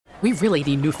We really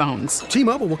need new phones.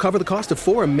 T-Mobile will cover the cost of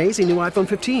 4 amazing new iPhone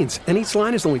 15s, and each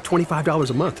line is only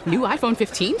 $25 a month. New iPhone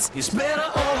 15s? It's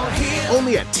better over here.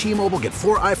 Only at T-Mobile, get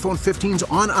 4 iPhone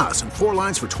 15s on us and 4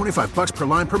 lines for $25 per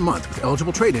line per month with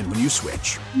eligible trade-in when you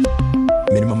switch.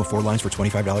 Minimum of 4 lines for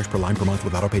 $25 per line per month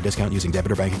with autopay discount using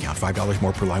debit or bank account. $5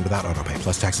 more per line without autopay,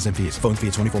 plus taxes and fees. Phone fee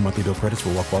at 24 monthly bill credits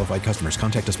for well-qualified customers.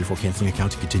 Contact us before canceling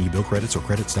account to continue bill credits or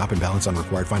credit stop and balance on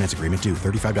required finance agreement due.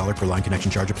 $35 per line connection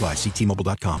charge applies. See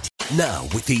T-Mobile.com. Now,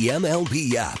 with the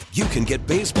MLB app, you can get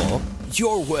baseball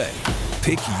your way.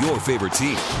 Pick your favorite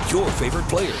team, your favorite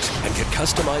players, and get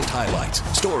customized highlights,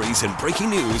 stories, and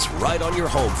breaking news right on your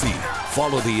home feed.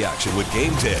 Follow the action with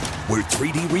Game Day, where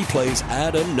 3D replays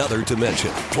add another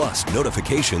dimension. Plus,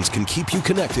 notifications can keep you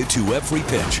connected to every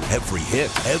pitch, every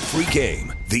hit, every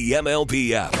game. The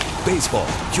MLB app. Baseball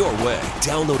your way.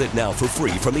 Download it now for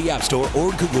free from the App Store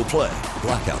or Google Play.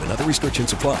 Blackout and other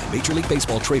restrictions apply. Major League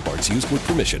Baseball trademarks used with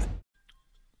permission.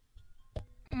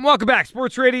 Welcome back.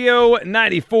 Sports Radio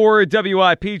 94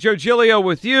 WIP. Joe Giglio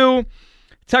with you.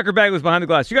 Tucker Bagley's behind the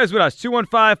glass. You guys with us.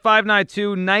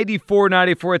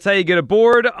 215-592-9494. It's how you get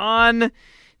aboard on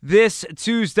this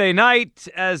Tuesday night.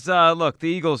 As, look, the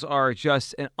Eagles are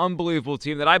just an unbelievable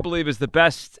team that I believe is the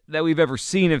best that we've ever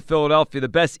seen in Philadelphia. The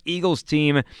best Eagles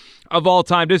team of all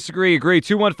time. Disagree, agree.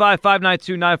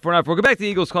 215-592-9494. We'll go back to the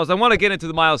Eagles calls. I want to get into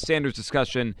the Miles Sanders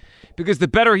discussion because the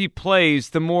better he plays,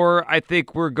 the more I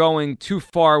think we're going too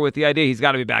far with the idea he's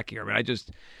got to be back here. I mean,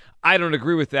 I don't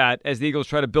agree with that as the Eagles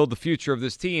try to build the future of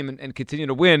this team and continue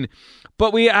to win.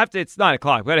 But we have to, it's 9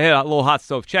 o'clock. We got to hit a little hot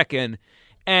stove check-in.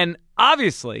 And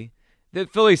obviously, the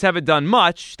Phillies haven't done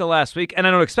much the last week, and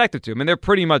I don't expect them to. I mean, they're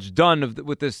pretty much done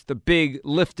with the big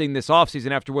lifting this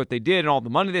offseason after what they did and all the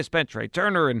money they spent. Trey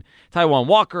Turner and Taijuan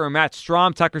Walker and Matt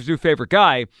Strahm, Tucker's new favorite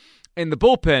guy, in the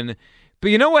bullpen. But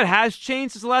you know what has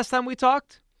changed since the last time we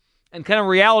talked? And kind of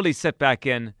reality set back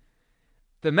in.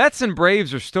 The Mets and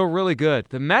Braves are still really good.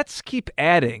 The Mets keep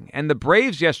adding, and the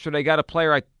Braves yesterday got a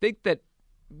player I think that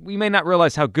we may not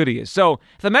realize how good he is. So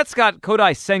the Mets got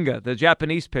Kodai Senga, the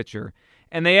Japanese pitcher,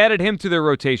 and they added him to their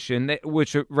rotation,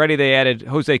 which already they added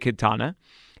Jose Quintana,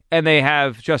 and they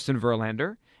have Justin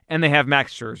Verlander, and they have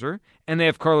Max Scherzer, and they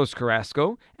have Carlos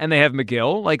Carrasco, and they have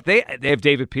McGill. Like they have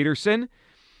David Peterson.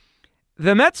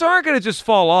 The Mets aren't going to just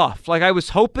fall off. Like I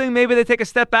was hoping maybe they take a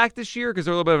step back this year because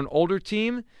they're a little bit of an older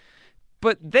team.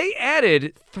 But they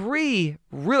added 3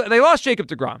 really. They lost Jacob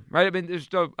deGrom, right? I mean,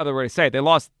 there's no other way to say it. They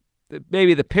lost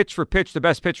maybe the pitch for pitch, the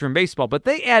best pitcher in baseball. But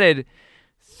they added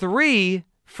 3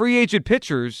 free agent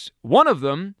pitchers. One of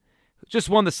them just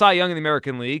won the Cy Young in the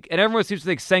American League, and everyone seems to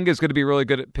think Senga's going to be really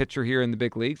good at pitcher here in the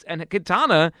big leagues. And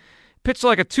Quintana pitched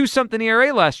like a 2-something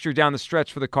ERA last year down the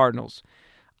stretch for the Cardinals.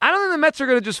 I don't think the Mets are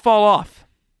going to just fall off.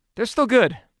 They're still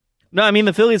good. No, I mean,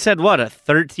 the Phillies had, a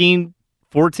 13,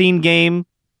 14-game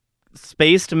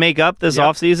space to make up this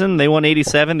offseason. They won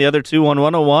 87. The other 2 won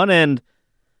 101. And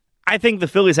I think the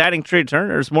Phillies adding Trey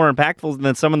Turner is more impactful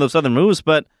than some of those other moves.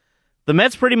 But the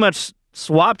Mets pretty much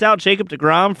swapped out Jacob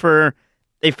deGrom for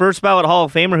a first-ballot Hall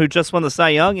of Famer who just won the Cy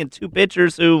Young and 2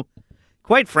 pitchers who,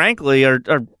 quite frankly, are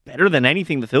better than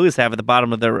anything the Phillies have at the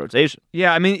bottom of their rotation.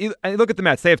 Yeah, I mean, look at the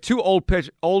Mets. They have 2 old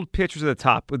pitchers at the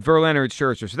top with Verlander and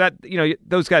Scherzer. So that,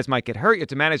 those guys might get hurt. You have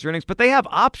to manage their innings. But they have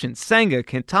options. Senga,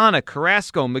 Quintana,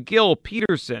 Carrasco, McGill,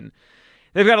 Peterson.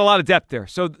 They've got a lot of depth there.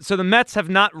 So the Mets have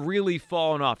not really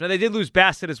fallen off. Now, they did lose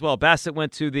Bassett as well. Bassett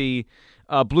went to the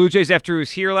Blue Jays after he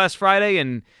was here last Friday,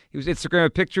 and he was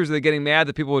Instagramming pictures of them getting mad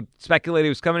that people would speculate he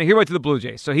was coming. He went to the Blue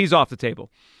Jays, so he's off the table.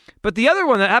 But the other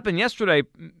one that happened yesterday,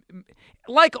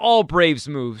 like all Braves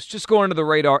moves, just go under the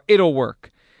radar, it'll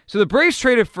work. So the Braves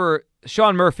traded for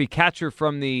Sean Murphy, catcher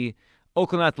from the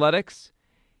Oakland Athletics.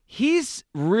 He's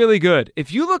really good.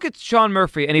 If you look at Sean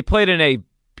Murphy, and he played in a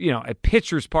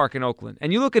pitcher's park in Oakland,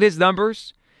 and you look at his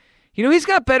numbers, he's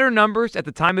got better numbers at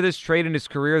the time of this trade in his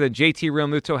career than JT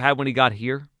Realmuto had when he got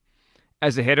here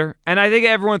as a hitter. And I think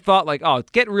everyone thought,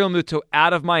 get Realmuto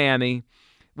out of Miami,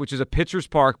 which is a pitcher's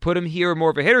park, put him here more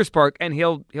of a hitter's park, and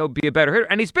he'll be a better hitter.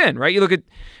 And he's been, right? You look at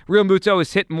Realmuto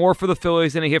has hit more for the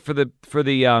Phillies than he hit for the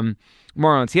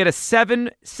Marlins. He had a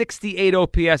 768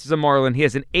 OPS as a Marlin. He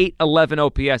has an 811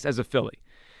 OPS as a Philly.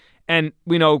 And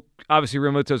we know, obviously,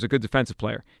 Realmuto is a good defensive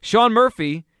player. Sean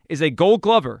Murphy is a Gold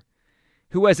Glover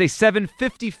who has a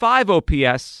 755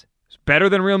 OPS, better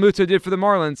than Realmuto did for the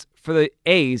Marlins, for the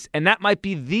A's, and that might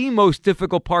be the most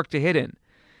difficult park to hit in.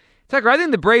 Tucker, I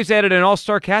think the Braves added an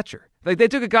all-star catcher. They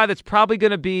took a guy that's probably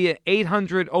going to be an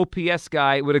 800 OPS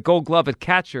guy with a Gold Glove at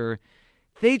catcher.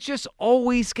 They just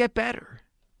always get better.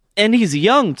 And he's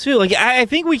young, too. I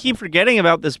think we keep forgetting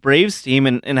about this Braves team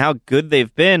and how good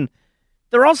they've been.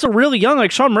 they're also really young.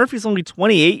 Like Sean Murphy's only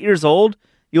 28 years old.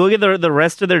 You look at the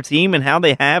rest of their team and how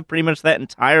they have pretty much that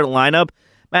entire lineup.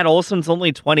 Matt Olson's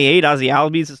only 28. Ozzie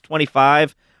Albies is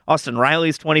 25. Austin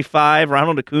Riley's 25.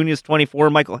 Ronald Acuna's 24.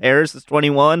 Michael Harris is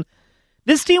 21.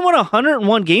 This team won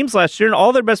 101 games last year, and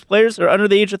all their best players are under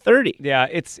the age of 30. Yeah,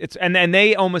 and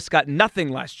they almost got nothing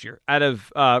last year out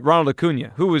of Ronald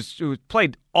Acuna, who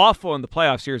played awful in the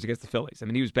playoff series against the Phillies. I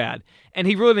mean, he was bad, and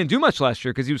he really didn't do much last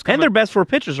year because he was. And their best 4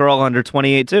 pitchers are all under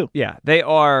 28 too. Yeah, they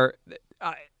are.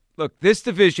 Look, this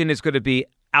division is going to be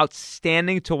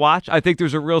outstanding to watch. I think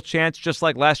there's a real chance, just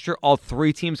like last year, all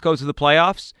 3 teams go to the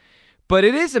playoffs. But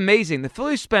it is amazing. The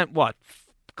Phillies spent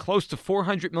close to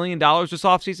 $400 million this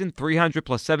offseason, 300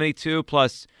 plus 72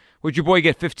 plus, would your boy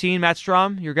get 15, Matt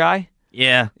Strom, your guy?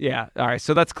 Yeah. Yeah. All right.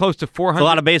 So that's close to 400. It's a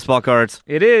lot of baseball cards.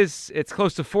 It is. It's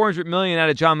close to $400 million out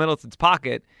of John Middleton's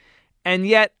pocket. And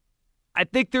yet, I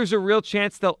think there's a real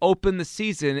chance they'll open the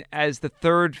season as the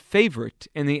 3rd favorite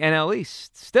in the NL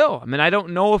East. Still, I mean, I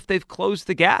don't know if they've closed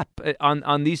the gap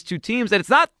on these 2 teams, and it's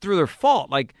not through their fault.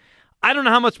 Like, I don't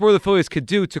know how much more the Phillies could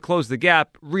do to close the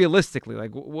gap realistically.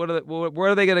 Like,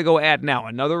 where are they going to go add now?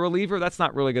 Another reliever? That's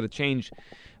not really going to change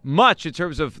much in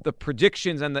terms of the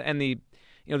predictions and the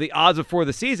the odds before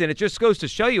the season. It just goes to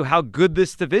show you how good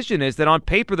this division is, that on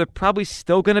paper they're probably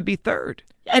still going to be 3rd.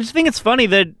 I just think it's funny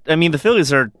that, I mean, the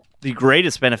Phillies are the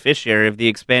greatest beneficiary of the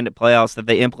expanded playoffs that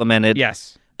they implemented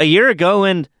a year ago,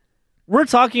 and we're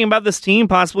talking about this team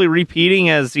possibly repeating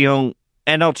as,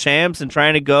 NL champs and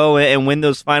trying to go and win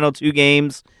those final 2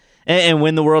 games and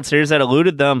win the World Series that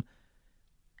eluded them.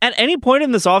 At any point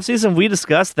in this offseason, we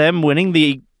discussed them winning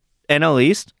the NL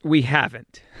East? We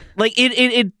haven't. Like,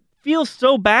 it feels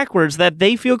so backwards that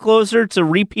they feel closer to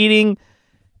repeating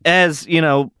as,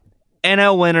 NL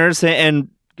winners and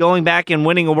going back and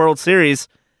winning a World Series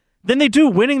than they do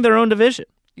winning their own division.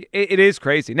 It is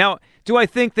crazy. Now, do I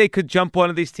think they could jump one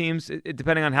of these teams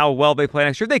depending on how well they play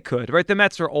next year? They could, right? The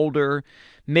Mets are older.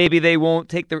 Maybe they won't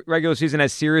take the regular season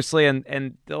as seriously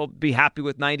and they'll be happy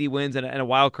with 90 wins and a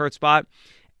wild card spot.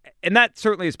 And that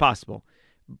certainly is possible.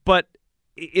 But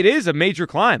it is a major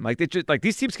climb. Like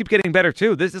these teams keep getting better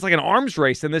too. This is like an arms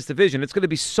race in this division. It's going to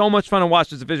be so much fun to watch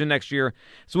this division next year.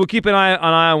 So we'll keep an eye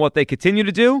on what they continue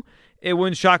to do. It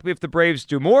wouldn't shock me if the Braves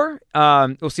do more.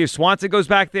 We'll see if Swanson goes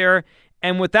back there.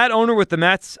 And with that owner with the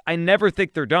Mets, I never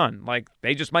think they're done. Like,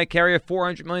 they just might carry a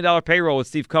 $400 million payroll with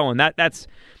Steve Cohen. That's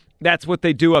what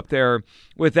they do up there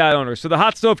with that owner. So the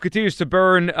hot stove continues to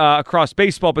burn across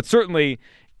baseball, but certainly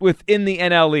within the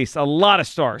NL East, a lot of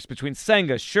stars between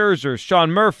Senga, Scherzer, Sean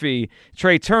Murphy,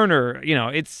 Trey Turner.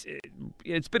 It's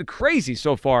been crazy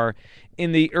so far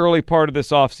in the early part of this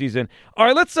offseason. All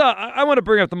right, let's. I want to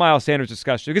bring up the Miles Sanders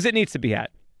discussion because it needs to be had.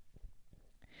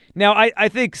 Now, I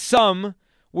think some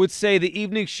would say the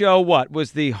evening show,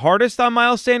 was the hardest on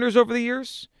Miles Sanders over the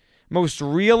years? Most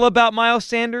real about Miles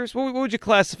Sanders? What would you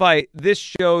classify this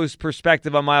show's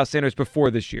perspective on Miles Sanders before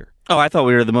this year? Oh, I thought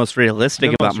we were the most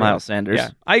realistic about Miles Sanders. Yeah,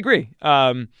 I agree.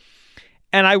 And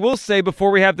I will say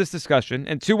before we have this discussion,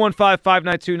 and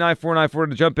 215-592-9494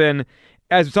 to jump in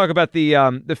as we talk about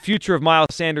the future of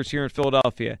Miles Sanders here in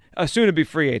Philadelphia, a soon-to-be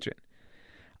free agent.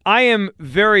 I am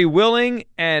very willing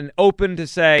and open to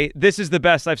say this is the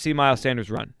best I've seen Miles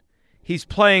Sanders run. He's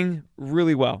playing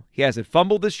really well. He hasn't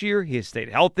fumbled this year. He has stayed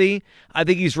healthy. I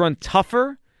think he's run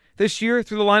tougher this year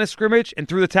through the line of scrimmage and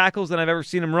through the tackles than I've ever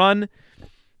seen him run.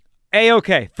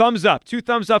 A-okay. Thumbs up. 2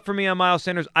 thumbs up for me on Miles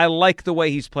Sanders. I like the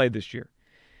way he's played this year.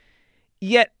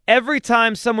 Yet every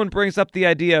time someone brings up the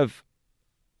idea of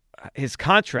his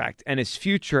contract and his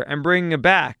future and bringing him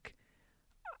back,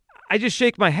 I just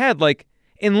shake my head like,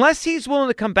 unless he's willing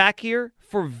to come back here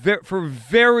for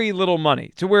very little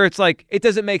money, to where it's like it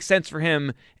doesn't make sense for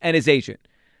him and his agent,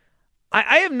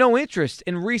 I have no interest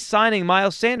in re-signing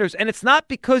Miles Sanders, and it's not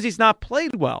because he's not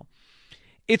played well.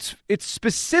 It's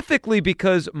specifically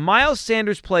because Miles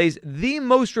Sanders plays the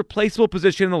most replaceable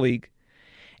position in the league,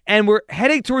 and we're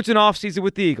heading towards an offseason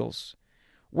with the Eagles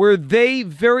where they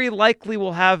very likely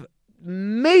will have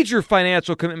major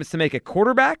financial commitments to make at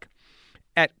quarterback,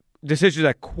 at decisions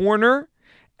at corner,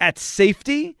 at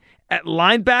safety, at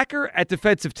linebacker, at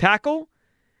defensive tackle.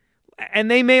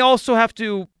 And they may also have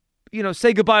to,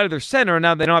 say goodbye to their center.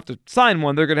 Now they don't have to sign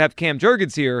one. They're going to have Cam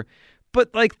Jurgens here.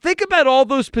 But, think about all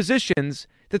those positions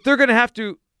that they're going to have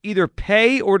to either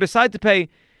pay or decide to pay.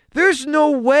 There's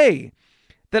no way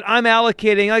that I'm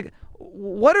allocating,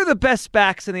 what are the best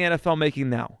backs in the NFL making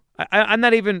now? I'm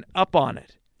not even up on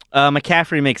it.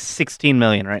 McCaffrey makes $16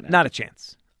 million right now. Not a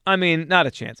chance. I mean, not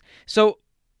a chance. So,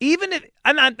 even if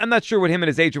I'm not sure what him and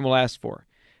his agent will ask for,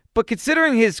 but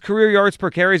considering his career yards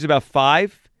per carry is about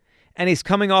 5, and he's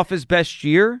coming off his best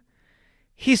year,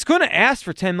 he's going to ask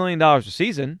for $10 million a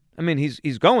season. I mean,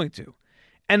 he's going to.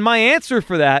 And my answer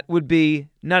for that would be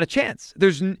not a chance.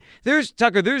 There's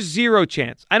Tucker, there's zero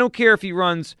chance. I don't care if he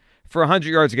runs for 100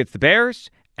 yards against the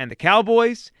Bears and the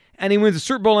Cowboys and he wins a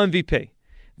Super Bowl MVP.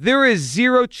 There is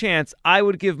zero chance I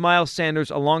would give Miles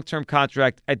Sanders a long-term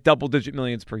contract at double-digit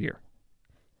millions per year.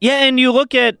 Yeah, and you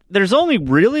look at, there's only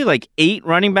really like 8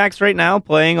 running backs right now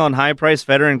playing on high-priced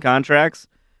veteran contracts.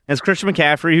 There's Christian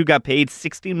McCaffrey, who got paid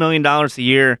 $16 million a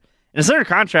year, and is under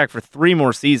contract for 3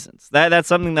 more seasons. That's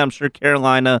something that I'm sure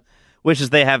Carolina wishes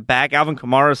they have back. Alvin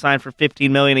Kamara signed for $15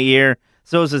 million a year.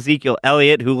 So is Ezekiel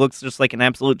Elliott, who looks just like an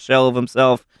absolute shell of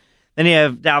himself. Then you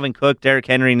have Dalvin Cook, Derrick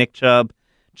Henry, Nick Chubb,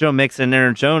 Joe Mixon,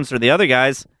 Aaron Jones, or the other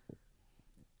guys.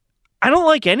 I don't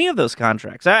like any of those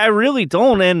contracts. I really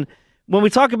don't. And when we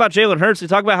talk about Jalen Hurts, we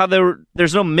talk about how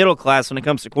there's no middle class when it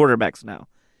comes to quarterbacks now.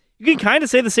 You can kind of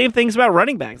say the same things about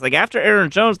running backs. Like after Aaron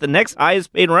Jones, the next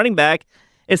highest paid running back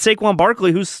is Saquon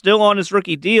Barkley, who's still on his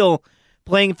rookie deal,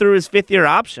 playing through his 5th-year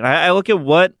option. I look at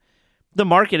what the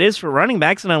market is for running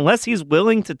backs, and unless he's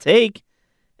willing to take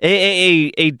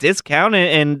a discount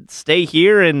and stay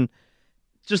here and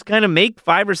just kind of make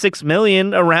 $5 or $6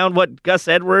 million around what Gus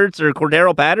Edwards or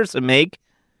Cordero Patterson make,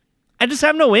 I just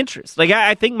have no interest. Like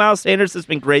I think Miles Sanders has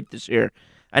been great this year.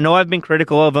 I know I've been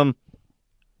critical of him.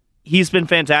 He's been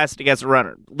fantastic as a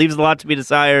runner. Leaves a lot to be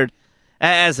desired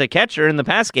as a catcher in the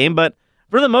pass game, but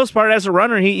for the most part, as a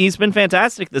runner, he's been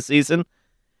fantastic this season.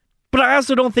 But I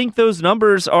also don't think those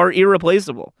numbers are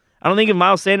irreplaceable. I don't think if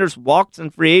Miles Sanders walked in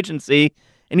free agency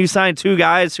and you signed 2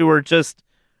 guys who were just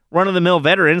run-of-the-mill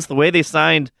veterans, the way they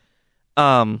signed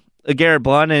Garrett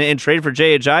Blount and traded for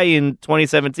Jay Ajayi in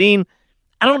 2017,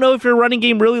 I don't know if your running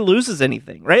game really loses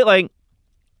anything, right? Like,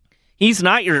 he's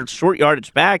not your short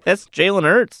yardage back. That's Jalen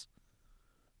Hurts.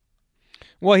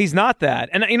 Well, he's not that.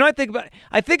 And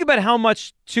I think about how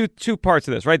much two parts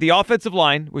of this, right? The offensive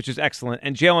line, which is excellent,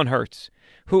 and Jalen Hurts,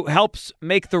 who helps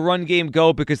make the run game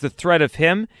go because the threat of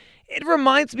him. It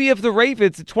reminds me of the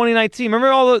Ravens in 2019.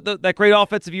 Remember all that great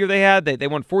offensive year they had? They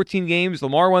won 14 games.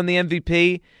 Lamar won the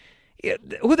MVP.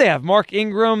 Who they have? Mark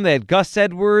Ingram. They had Gus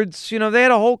Edwards. They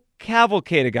had a whole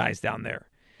cavalcade of guys down there.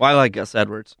 Well, I like Gus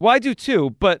Edwards. Well, I do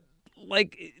too. But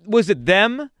was it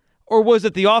them or was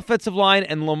it the offensive line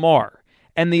and Lamar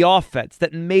and the offense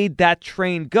that made that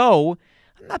train go?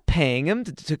 I'm not paying him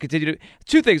to continue to.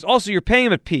 2 things. Also, you're paying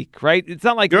him at peak, right? It's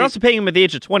not like you're also paying him at the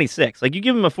age of 26. Like you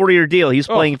give him a 40-year deal, he's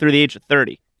playing through the age of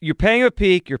 30. You're paying him at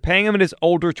peak. You're paying him in his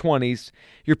older 20s.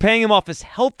 You're paying him off his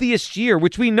healthiest year,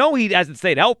 which we know he hasn't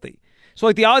stayed healthy.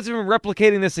 So, the odds of him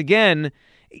replicating this again,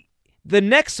 the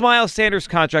next Miles Sanders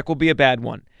contract will be a bad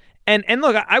one. And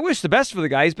look, I wish the best for the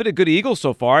guy. He's been a good Eagle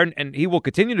so far, and he will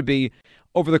continue to be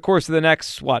over the course of the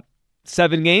next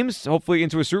 7 games, hopefully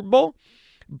into a Super Bowl.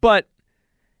 But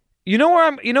you know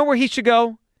where he should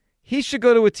go? He should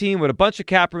go to a team with a bunch of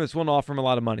cap room that's willing to offer him a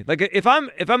lot of money. Like if I'm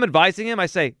advising him, I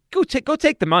say go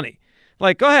take the money.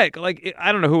 Like go ahead. Like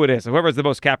I don't know who it is. Whoever has the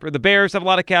most cap room. The Bears have a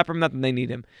lot of cap room. Not that they need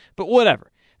him, but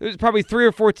whatever. There's probably 3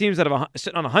 or 4 teams that have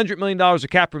sitting on $100 million of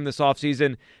cap room this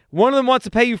offseason. One of them wants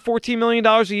to pay you $14 million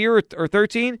a year or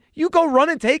 13. You go run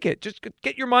and take it. Just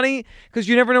get your money because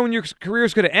you never know when your career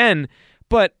is going to end.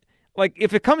 But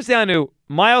if it comes down to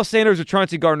Miles Sanders or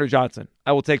Chauncey Gardner-Johnson,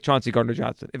 I will take Chauncey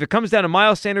Gardner-Johnson. If it comes down to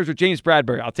Miles Sanders or James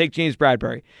Bradbury, I'll take James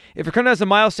Bradbury. If it comes down to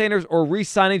Miles Sanders or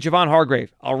re-signing Javon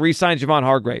Hargrave, I'll re-sign Javon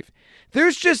Hargrave.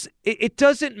 There's just, it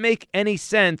doesn't make any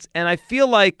sense. And I feel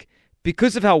like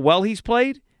because of how well he's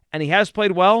played, and he has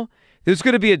played well, there's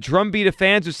going to be a drumbeat of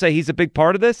fans who say he's a big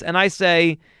part of this. And I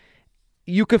say,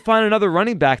 you could find another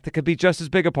running back that could be just as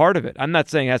big a part of it. I'm not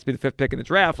saying it has to be the 5th pick in the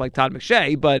draft like Todd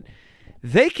McShay, but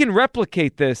they can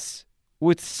replicate this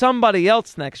with somebody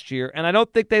else next year, and I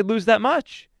don't think they lose that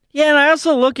much. Yeah, and I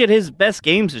also look at his best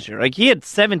games this year. Like, he had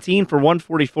 17 for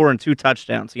 144 and 2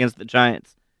 touchdowns against the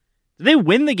Giants. Did they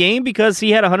win the game because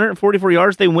he had 144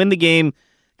 yards? They win the game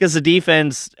because the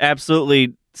defense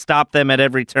absolutely stopped them at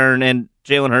every turn, and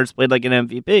Jalen Hurts played like an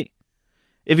MVP.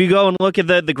 If you go and look at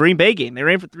the Green Bay game, they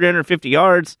ran for 350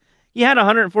 yards. He had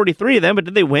 143 of them, but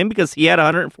did they win because he had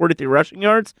 143 rushing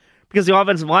yards? Because the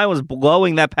offensive line was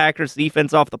blowing that Packers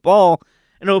defense off the ball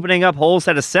and opening up holes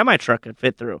that a semi-truck could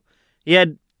fit through. He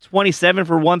had 27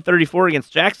 for 134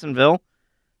 against Jacksonville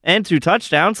and 2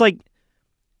 touchdowns. Like,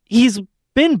 he's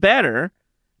been better,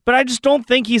 but I just don't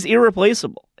think he's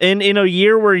irreplaceable. And in a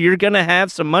year where you're going to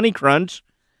have some money crunch,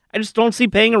 I just don't see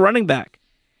paying a running back.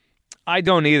 I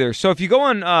don't either. So if you go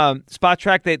on Spot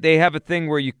Track, they have a thing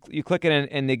where you click it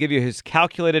and they give you his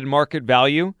calculated market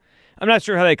value. I'm not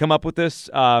sure how they come up with this.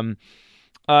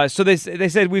 So they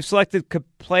said we've selected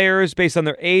players based on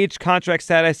their age, contract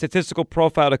status, statistical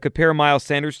profile to compare Miles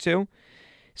Sanders to.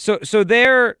 So they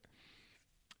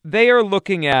are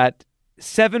looking at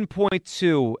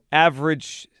 7.2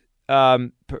 average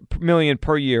million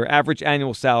per year, average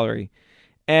annual salary,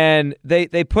 and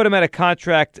they put him at a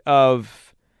contract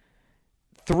of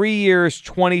 3 years,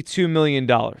 $22 million,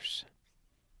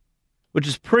 which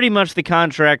is pretty much the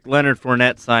contract Leonard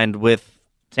Fournette signed with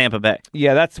Tampa Bay.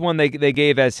 Yeah, that's one they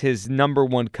gave as his number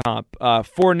one comp.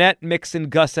 Fournette, Mixon,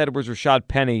 Gus Edwards, Rashad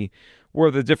Penny were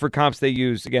the different comps they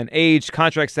used. Again, age,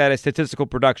 contract status, statistical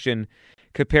production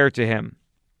compared to him.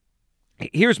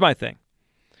 Here's my thing.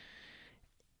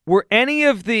 Were any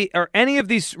of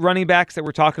these running backs that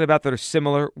we're talking about that are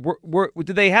similar,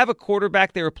 did they have a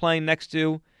quarterback they were playing next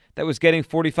to that was getting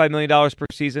 $45 million per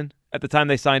season at the time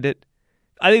they signed it?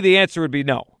 I think the answer would be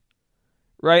no.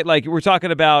 Right? Like, we're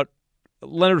talking about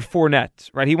Leonard Fournette,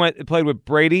 right? He went and played with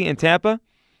Brady in Tampa.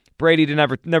 Brady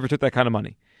never took that kind of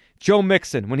money. Joe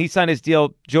Mixon, when he signed his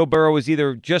deal, Joe Burrow was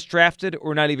either just drafted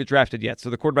or not even drafted yet, so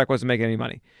the quarterback wasn't making any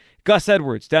money. Gus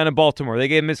Edwards down in Baltimore, they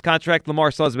gave him his contract. Lamar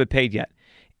still hasn't been paid yet.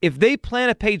 If they plan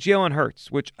to pay Jalen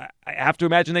Hurts, which I have to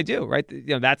imagine they do, right? You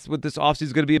know, that's what this offseason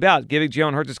is going to be about, giving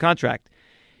Jalen Hurts his contract.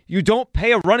 You don't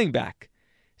pay a running back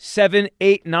 $7,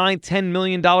 $8, $9, $10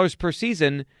 million per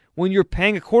season when you're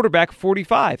paying a quarterback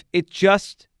 $45. It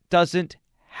just doesn't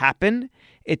happen.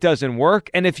 It doesn't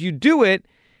work. And if you do it,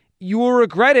 you will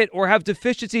regret it or have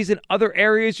deficiencies in other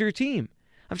areas of your team.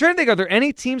 I'm trying to think, are there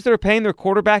any teams that are paying their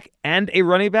quarterback and a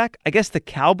running back? I guess the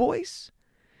Cowboys.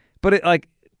 But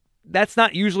that's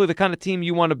not usually the kind of team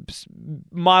you want to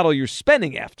model your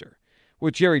spending after,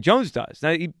 which Jerry Jones does.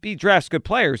 Now, he drafts good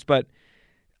players, but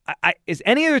is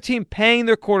any other team paying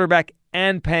their quarterback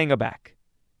and paying a back?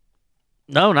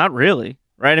 No, not really.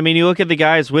 Right? I mean, you look at the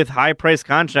guys with high-priced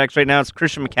contracts right now. It's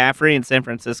Christian McCaffrey in San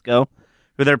Francisco,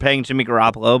 who they're paying Jimmy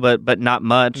Garoppolo, but not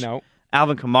much. No.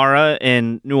 Alvin Kamara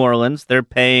in New Orleans, they're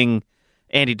paying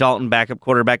Andy Dalton backup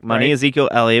quarterback money. Right. Ezekiel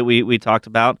Elliott, we talked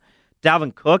about.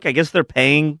 Dalvin Cook, I guess they're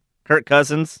paying Kirk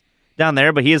Cousins down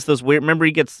there, but he has those weird. Remember,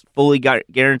 he gets fully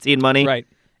guaranteed money, right?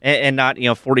 And not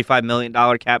 $45 million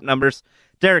cap numbers.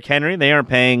 Derrick Henry, they aren't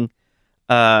paying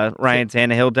Ryan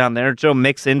Tannehill down there. Joe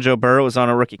Mixon, Joe Burrow is on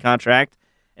a rookie contract,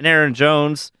 and Aaron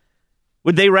Jones.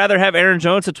 Would they rather have Aaron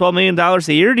Jones at $12 million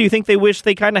a year? Or do you think they wish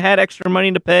they kind of had extra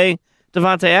money to pay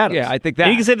Devontae Adams? Yeah, I think that.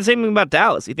 And you can say the same thing about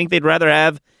Dallas. You think they'd rather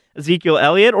have Ezekiel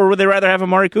Elliott, or would they rather have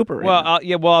Amari Cooper? Well,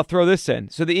 I'll throw this in.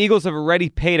 So the Eagles have already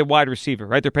paid a wide receiver,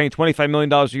 right? They're paying $25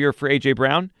 million a year for A.J.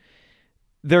 Brown.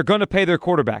 They're going to pay their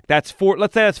quarterback. Let's say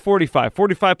that's 45.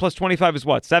 45 plus 25 is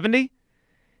what, 70?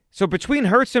 So between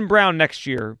Hurts and Brown next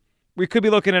year, we could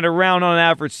be looking at around, on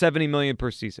average, $70 million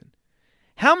per season.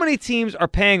 How many teams are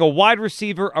paying a wide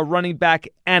receiver, a running back,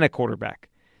 and a quarterback?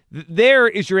 There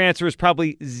is your answer is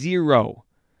probably zero.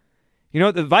 You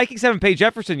know, the Vikings haven't paid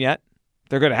Jefferson yet.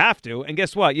 They're going to have to. And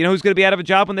guess what? You know who's going to be out of a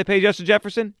job when they pay Justin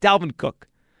Jefferson? Dalvin Cook.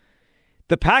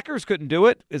 The Packers couldn't do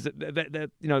it. It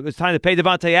was time to pay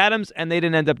Devontae Adams, and they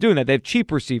didn't end up doing that. They have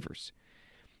cheap receivers.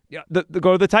 Yeah,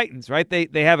 go to the Titans, right?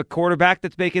 They have a quarterback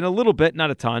that's making a little bit, not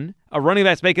a ton. A running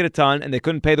back's making a ton, and they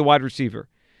couldn't pay the wide receiver.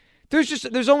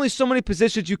 There's only so many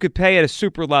positions you could pay at a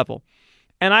super level.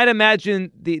 And I'd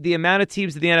imagine the amount of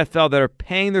teams in the NFL that are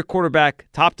paying their quarterback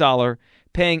top dollar,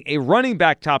 paying a running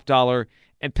back top dollar,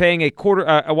 and paying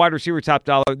a wide receiver top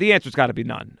dollar, the answer's got to be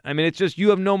none. I mean, it's just you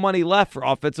have no money left for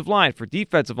offensive line, for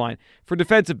defensive line, for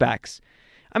defensive backs.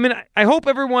 I mean, I hope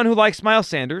everyone who likes Miles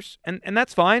Sanders, and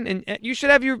that's fine, and you should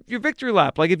have your victory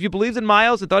lap. Like, if you believed in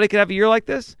Miles and thought he could have a year like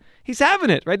this, he's having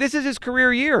it, right? This is his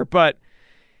career year. But,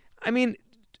 I mean,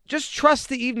 just trust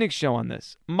the evening show on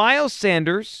this. Miles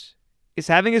Sanders is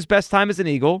having his best time as an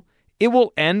Eagle. It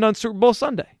will end on Super Bowl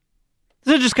Sunday.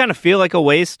 Does it just kind of feel like a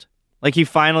waste? Like he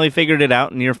finally figured it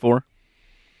out in year 4?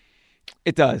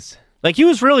 It does. Like, he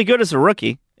was really good as a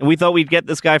rookie, and we thought we'd get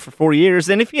this guy for 4 years.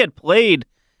 And if he had played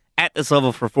at this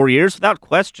level for 4 years, without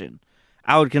question,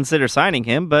 I would consider signing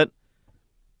him. But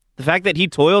the fact that he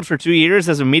toiled for 2 years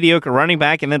as a mediocre running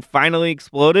back and then finally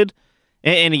exploded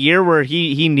in a year where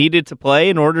he needed to play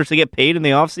in order to get paid in the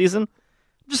offseason,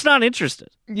 I'm just not interested.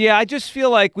 Yeah, I just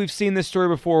feel like we've seen this story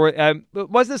before.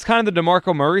 Wasn't this kind of the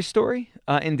DeMarco Murray story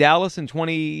in Dallas in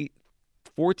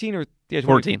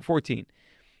 2014? 14.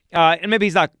 And maybe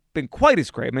he's not been quite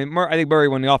as great. I mean, I think Murray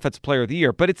won the Offensive Player of the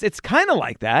Year, but it's kind of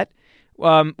like that.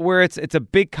 Where it's a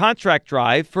big contract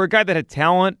drive for a guy that had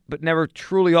talent but never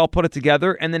truly all put it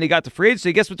together, and then he got to free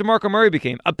agency. Guess what DeMarco Murray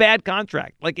became? A bad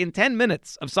contract. Like, in 10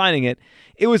 minutes of signing it,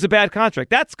 it was a bad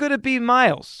contract. That's going to be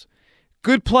Miles.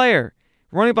 Good player.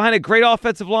 running behind a great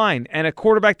offensive line and a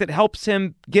quarterback that helps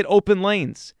him get open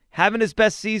lanes, having his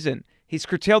best season. He's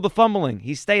curtailed the fumbling.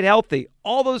 He stayed healthy.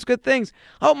 All those good things.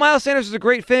 Oh, Miles Sanders is a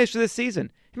great finish to this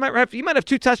season. He might have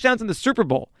 2 touchdowns in the Super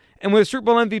Bowl and win a Super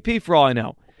Bowl MVP for all I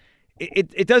know.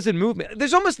 It doesn't move me.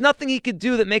 There's almost nothing he could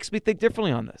do that makes me think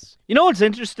differently on this. You know what's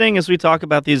interesting as we talk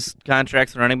about these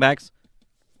contracts and running backs?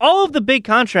 All of the big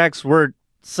contracts were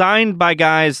signed by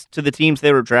guys to the teams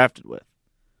they were drafted with.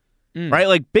 Right?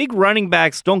 Like, big running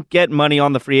backs don't get money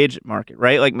on the free agent market,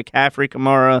 right? Like McCaffrey,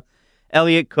 Kamara,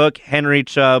 Elliott Cook, Henry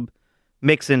Chubb,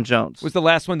 Mixon, Jones. Was the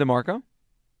last one DeMarco?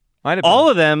 All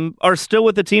of them are still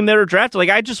with the team they were drafted. Like,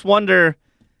 I just wonder,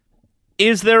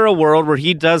 is there a world where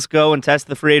he does go and test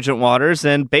the free agent waters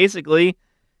and basically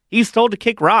he's told to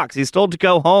kick rocks. He's told to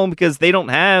go home because they don't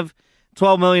have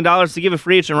 $12 million to give a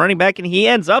free agent running back, and he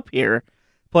ends up here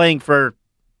playing for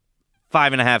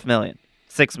 $5.5 million,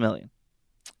 $6 million.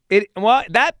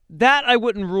 That I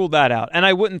wouldn't rule that out, and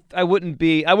I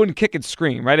wouldn't kick and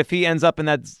scream, right? If he ends up in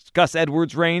that Gus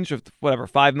Edwards range of whatever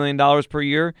 $5 million per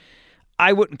year,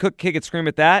 I wouldn't kick and scream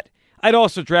at that. I'd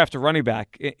also draft a running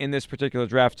back in this particular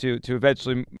draft to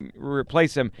eventually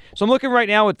replace him. So I'm looking right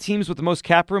now at teams with the most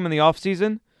cap room in the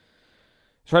offseason,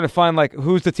 trying to find like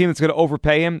who's the team that's going to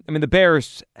overpay him. I mean, the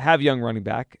Bears have young running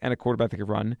back and a quarterback that can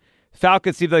run.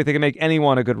 Falcons seem like they can make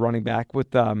anyone a good running back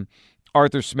with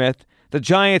Arthur Smith. The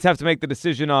Giants have to make the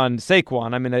decision on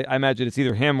Saquon. I mean, I imagine it's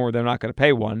either him or they're not going to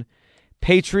pay one.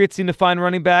 Patriots seem to find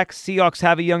running backs. Seahawks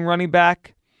have a young running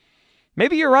back.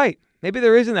 Maybe you're right. Maybe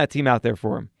there isn't that team out there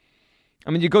for him.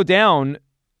 I mean, you go down,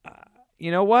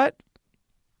 you know what?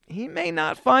 He may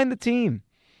not find the team.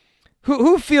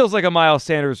 Who feels like a Miles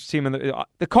Sanders team?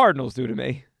 The Cardinals do to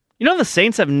me. You know the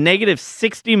Saints have negative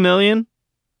 $60 million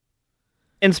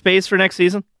in space for next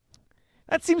season?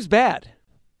 That seems bad.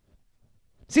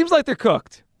 Seems like they're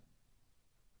cooked.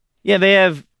 Yeah, they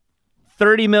have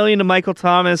 $30 million to Michael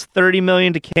Thomas, $30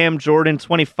 million to Cam Jordan,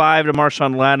 $25 to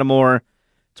Marshawn Lattimore,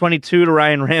 $22 to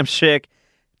Ryan Ramczyk,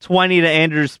 $20 to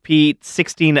Andrews Pete,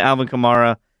 $16 to Alvin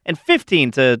Kamara, and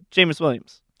 $15 to Jameis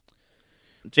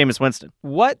Winston.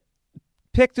 What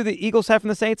pick do the Eagles have from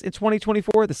the Saints in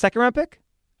 2024? The second round pick?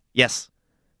 Yes.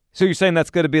 So you're saying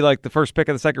that's going to be like the first pick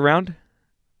of the second round?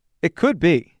 It could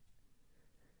be.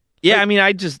 Yeah, I mean,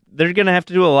 they're going to have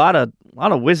to do a lot of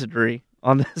wizardry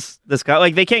on this guy.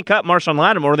 Like, they can't cut Marshawn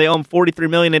Lattimore. They owe him $43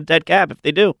 million in dead cap if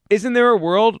they do. Isn't there a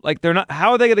world like they're not?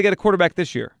 How are they going to get a quarterback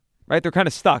this year? Right, they're kind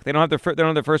of stuck. They don't have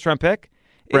their first round pick.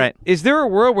 Right. Is there a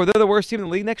world where they're the worst team in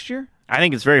the league next year? I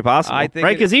think it's very possible. I think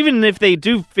right, because even if they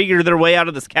do figure their way out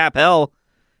of this cap hell,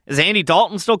 is Andy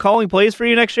Dalton still calling plays for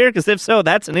you next year? Because if so,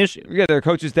 that's an issue. Yeah, their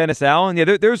coach is Dennis Allen.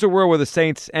 Yeah, there's a world where the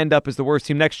Saints end up as the worst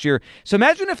team next year. So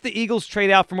imagine if the Eagles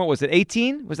trade out from, what was it,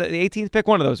 18? Was that the 18th pick?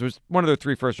 One of those. It was one of their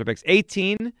 3 first-round picks.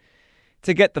 18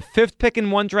 to get the 5th pick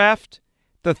in one draft,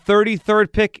 the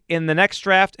 33rd pick in the next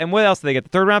draft, and what else did they get?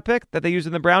 The 3rd round pick that they used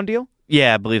in the Brown deal?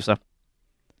 Yeah, I believe so.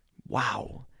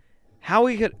 Wow. How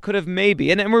we could have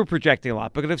maybe, and we're projecting a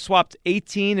lot, but could have swapped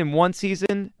 18 in one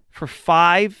season for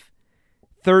 5,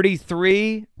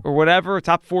 33 or whatever, a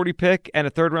top 40 pick and a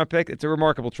 3rd round pick. It's a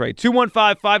remarkable trade.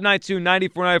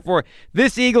 215-592-9494.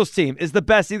 This Eagles team is the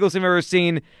best Eagles team I've ever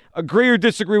seen. Agree or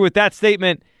disagree with that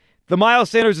statement? The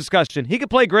Miles Sanders discussion. He could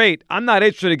play great. I'm not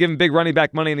interested in giving big running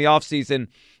back money in the offseason.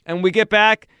 And when we get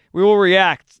back, we will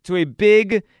react to a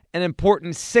big and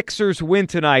important Sixers win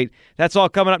tonight. That's all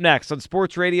coming up next on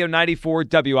Sports Radio 94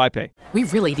 WIP. We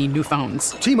really need new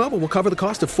phones. T-Mobile will cover the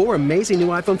cost of 4 amazing new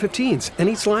iPhone 15s, and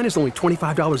each line is only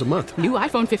 $25 a month. New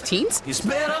iPhone 15s? It's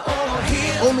better over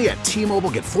here. Only at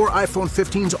T-Mobile, get 4 iPhone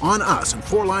 15s on us and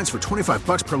 4 lines for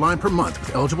 $25 per line per month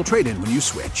with eligible trade-in when you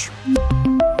switch.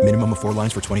 Minimum of 4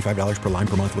 lines for $25 per line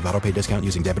per month with autopay discount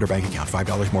using debit or bank account.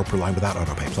 $5 more per line without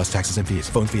autopay, plus taxes and fees.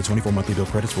 Phone fee at 24 monthly bill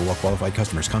credits for well-qualified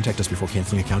customers. Contact us before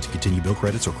canceling account to continue bill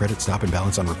credits or credit stop and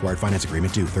balance on required finance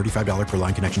agreement due. $35 per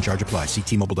line connection charge applies. See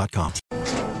T-Mobile.com.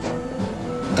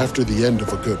 After the end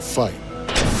of a good fight,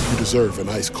 you deserve an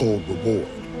ice-cold reward.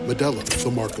 Modelo is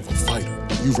the mark of a fighter.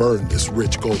 You've earned this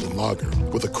rich golden lager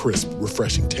with a crisp,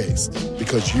 refreshing taste.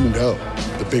 Because you know,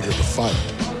 the bigger the fight,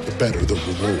 the better the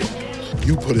reward.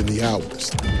 You put in the hours,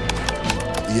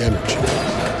 the energy,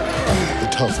 the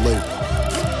tough labor.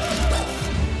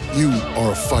 You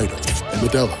are a fighter, and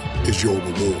Modelo is your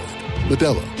reward.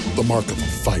 Modelo, the mark of a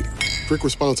fighter. Drink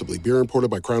responsibly. Beer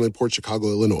imported by Crown Imports, Chicago,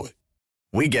 Illinois.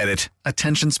 We get it.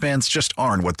 Attention spans just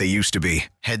aren't what they used to be.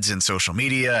 Heads in social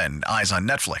media and eyes on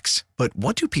Netflix. But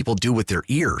what do people do with their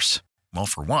ears? Well,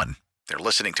 for one, they're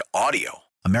listening to audio.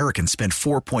 Americans spend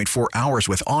 4.4 hours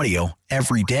with audio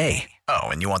every day. Oh,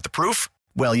 and you want the proof?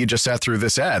 Well, you just sat through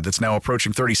this ad that's now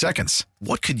approaching 30 seconds.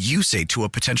 What could you say to a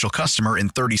potential customer in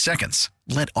 30 seconds?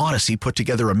 Let Odyssey put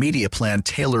together a media plan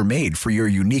tailor-made for your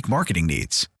unique marketing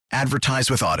needs. Advertise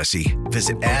with Odyssey.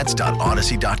 Visit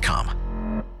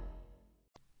ads.odyssey.com.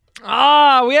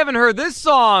 We haven't heard this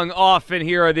song often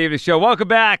here on the Evening Show. Welcome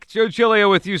back. Joe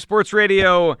Giglio with you, Sports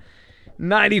Radio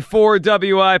 94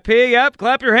 WIP. Yep,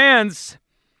 clap your hands.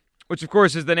 Which, of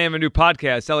course, is the name of a new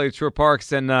podcast. Elliot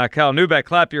Shore-Parks and Kyle Neubeck,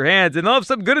 clap your hands. And they'll have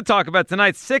something good to talk about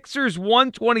tonight. Sixers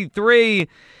 123,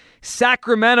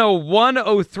 Sacramento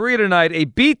 103 tonight. A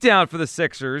beatdown for the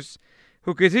Sixers,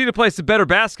 who continue to play some better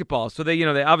basketball. So they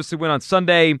obviously went on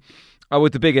Sunday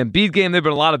with the big Embiid game. There have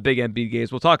been a lot of big Embiid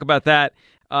games. We'll talk about that.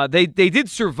 They did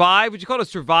survive. Would you call it a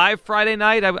survive Friday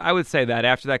night? I would say that.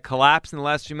 After that collapse in the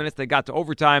last few minutes, they got to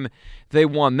overtime. They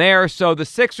won there. So the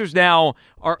Sixers now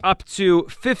are up to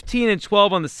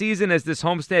 15-12 on the season as this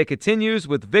homestand continues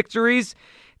with victories.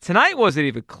 Tonight wasn't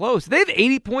even close. They have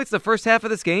 80 points the first half of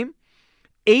this game.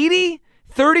 80?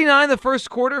 39 the first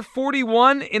quarter,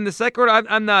 41 in the second quarter.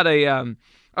 I'm not a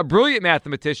brilliant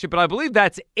mathematician, but I believe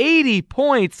that's 80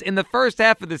 points in the first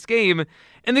half of this game.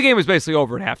 And the game was basically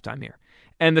over at halftime here.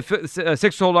 And the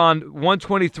Sixers hold on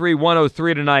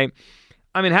 123-103 tonight.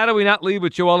 I mean, how do we not lead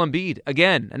with Joel Embiid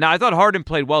again? And now I thought Harden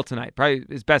played well tonight, probably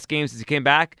his best game since he came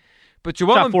back. But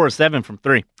Joel shot 4 of 7 from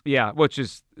 3. Yeah, which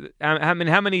is how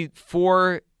many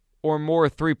 4 or more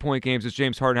 3-point games has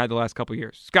James Harden had the last couple of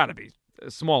years? It's got to be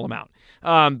a small amount.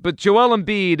 But Joel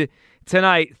Embiid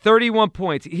tonight, 31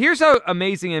 points. Here's how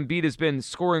amazing Embiid has been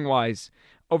scoring-wise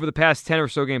over the past 10 or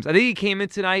so games. I think he came in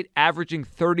tonight averaging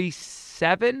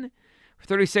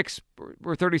 36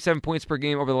 or 37 points per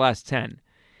game over the last 10.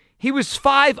 He was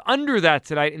 5 under that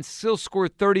tonight and still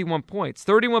scored 31 points.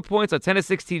 31 points on 10 of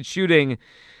 16 shooting.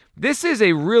 This is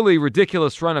a really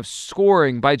ridiculous run of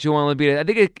scoring by Joel Embiid. I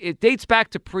think it dates back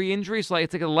to pre-injury, so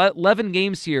it's like 11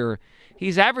 games here.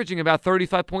 He's averaging about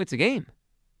 35 points a game.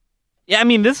 Yeah, I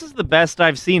mean, this is the best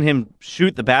I've seen him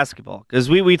shoot the basketball. Because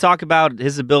we talk about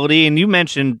his ability, and you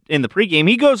mentioned in the pregame,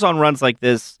 he goes on runs like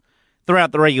this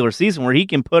throughout the regular season where he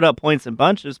can put up points in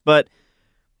bunches, but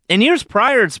in years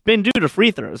prior, it's been due to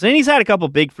free throws. And he's had a couple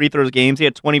big free throws games. He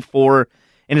had 24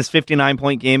 in his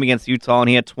 59-point game against Utah, and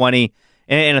he had 20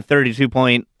 in a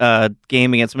 32-point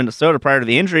game against Minnesota prior to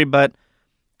the injury. But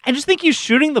I just think he's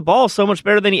shooting the ball so much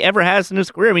better than he ever has in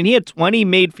his career. I mean, he had 20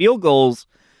 made field goals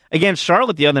against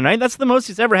Charlotte the other night. That's the most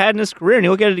he's ever had in his career. And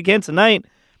you look at it again tonight,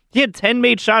 he had 10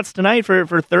 made shots tonight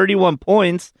for 31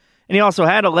 points. And he also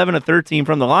had 11 of 13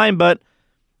 from the line. But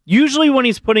usually when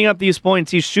he's putting up these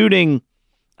points, he's shooting,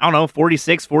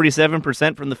 46,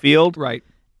 47% from the field. Right.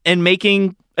 And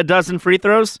making a dozen free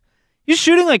throws. He's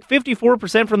shooting like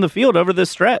 54% from the field over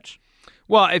this stretch.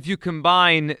 Well, if you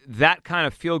combine that kind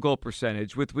of field goal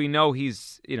percentage with, we know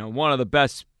he's, one of the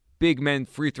best big men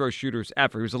free throw shooters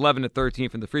ever. He was 11 to 13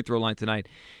 from the free throw line tonight.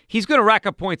 He's going to rack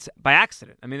up points by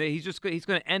accident. I mean, he's going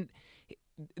to end.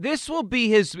 This will be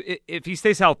his, if he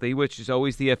stays healthy, which is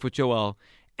always the if with Joel,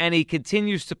 and he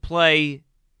continues to play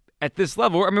at this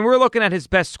level. I mean, we're looking at his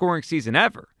best scoring season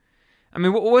ever. I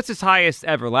mean, what's his highest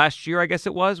ever? Last year, I guess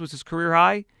it was his career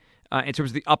high in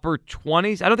terms of the upper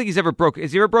 20s. I don't think he's ever broke.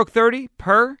 Has he ever broke 30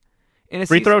 per in a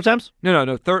free season? Throw attempts?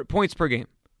 No. Points per game.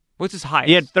 What's his highest?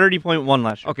 He had 30.1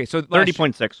 last year. Okay, so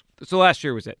 30.6. So last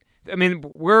year was it. I mean,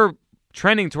 we're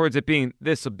trending towards it being,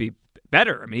 this will be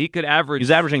better. I mean, he could average.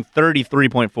 He's averaging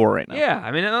 33.4 right now. Yeah,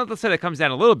 I mean, let's say that comes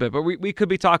down a little bit, but we could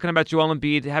be talking about Joel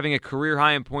Embiid having a career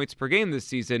high in points per game this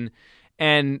season,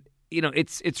 and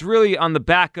it's really on the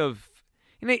back of,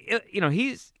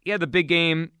 he had the big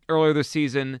game earlier this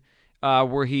season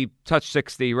where he touched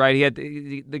 60. Right, he had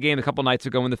the game a couple nights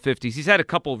ago in the 50s. He's had a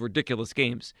couple of ridiculous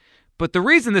games, but the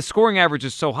reason the scoring average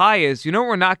is so high is, what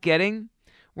we're not getting?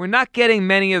 We're not getting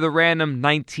many of the random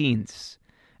 19s.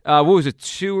 What was it,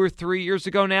 2 or 3 years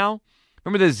ago now?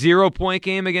 Remember the 0-point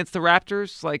game against the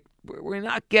Raptors? Like, we're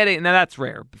not getting, now that's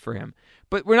rare for him,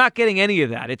 but we're not getting any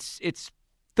of that. It's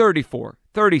 34,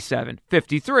 37,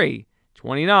 53,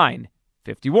 29,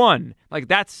 51. Like,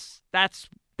 that's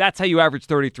how you average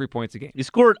 33 points a game. He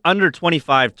scored under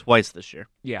 25 twice this year.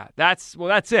 Yeah, that's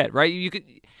it, right?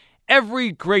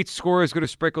 Every great scorer is going to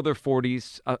sprinkle their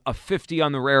 40s, a 50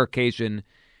 on the rare occasion.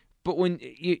 But when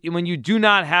you do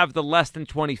not have the less than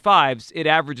 25s, it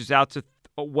averages out to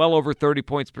well over 30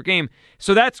 points per game.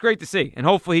 So that's great to see, and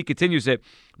hopefully he continues it.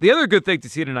 The other good thing to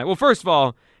see tonight, well, first of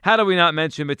all, how do we not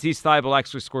mention Matisse Thybulle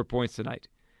actually scored points tonight?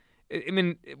 I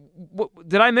mean,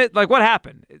 did I miss? Like, what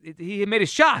happened? He made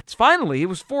his shots. Finally,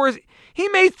 he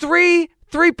made three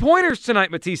pointers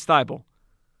tonight. Matisse Thybulle.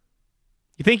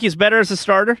 You think he's better as a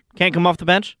starter? Can't come off the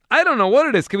bench? I don't know what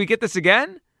it is. Can we get this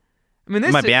again? I mean,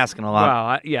 this might be asking a lot.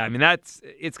 Well, yeah, I mean,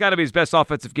 it's got to be his best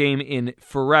offensive game in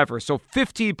forever. So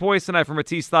 15 points tonight from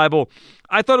Matisse Thybulle.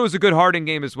 I thought it was a good Harden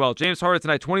game as well. James Harden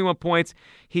tonight, 21 points.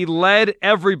 He led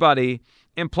everybody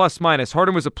in plus-minus.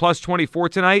 Harden was a plus 24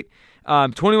 tonight.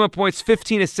 21 points,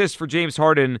 15 assists for James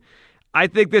Harden. I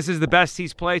think this is the best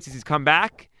he's played since he's come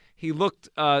back. He looked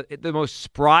the most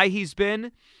spry he's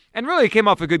been. And really, he came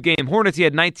off a good game. Hornets, he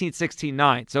had 19, 16,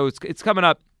 9. So it's coming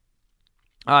up.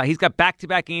 He's got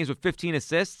back-to-back games with 15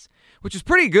 assists, which is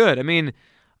pretty good. I mean,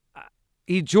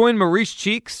 he joined Maurice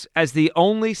Cheeks as the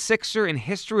only Sixer in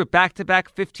history with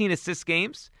back-to-back 15-assist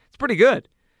games. It's pretty good.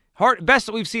 Best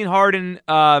that we've seen Harden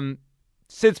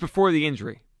since before the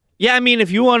injury. Yeah, I mean,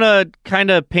 if you want to kind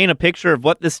of paint a picture of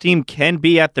what this team can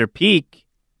be at their peak,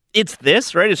 it's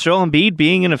this, right? It's Joel Embiid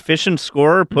being an efficient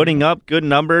scorer, putting up good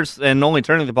numbers, and only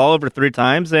turning the ball over 3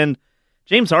 times, and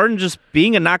James Harden just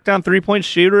being a knockdown three-point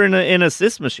shooter and an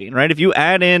assist machine, right? If you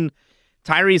add in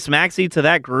Tyrese Maxey to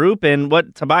that group and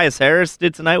what Tobias Harris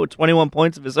did tonight with 21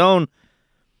 points of his own,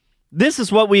 this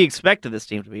is what we expected this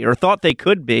team to be, or thought they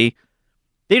could be.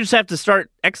 They just have to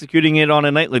start executing it on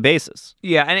a nightly basis.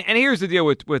 Yeah, and here's the deal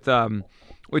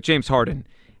with James Harden.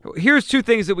 Here's 2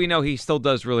 things that we know he still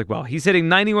does really well. He's hitting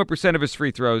 91% of his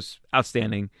free throws,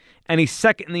 outstanding, and he's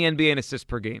second in the NBA in assists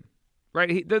per game.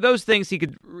 Right, those things he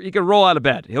could roll out of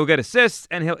bed. He'll get assists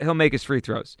and he'll make his free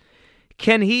throws.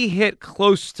 Can he hit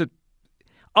close to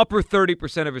upper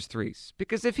 30% of his threes?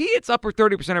 Because if he hits upper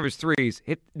 30% of his threes,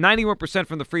 hit 91%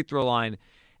 from the free throw line,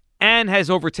 and has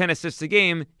over 10 assists a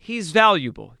game, he's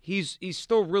valuable. He's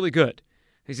still really good.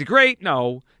 Is he great?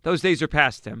 No, those days are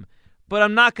past him. But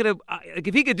I'm not gonna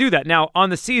if he could do that now on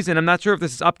the season. I'm not sure if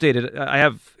this is updated. I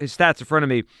have his stats in front of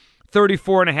me.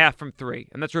 34.5 from 3.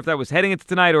 I'm not sure if that was heading into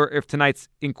tonight or if tonight's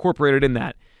incorporated in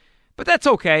that. But that's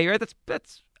okay, right?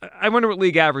 That's. I wonder what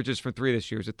league average is from 3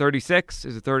 this year. Is it 36?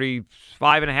 Is it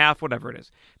 35.5? Whatever it is.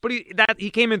 But he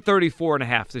came in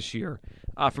 34.5 this year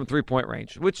from 3-point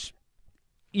range, which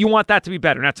you want that to be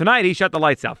better. Now, tonight he shut the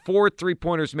lights out. 4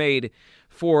 3-pointers made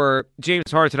for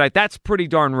James Harden tonight. That's pretty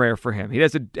darn rare for him. He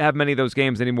doesn't have many of those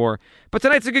games anymore. But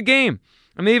tonight's a good game.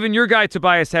 I mean, even your guy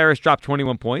Tobias Harris dropped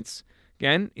 21 points.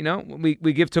 Again, you know, we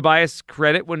give Tobias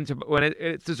credit when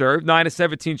it's deserved. 9 of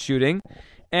 17 shooting.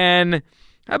 And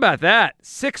how about that?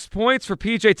 6 points for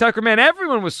PJ Tucker. Man,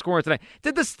 everyone was scoring tonight.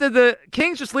 Did the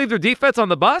Kings just leave their defense on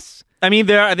the bus? I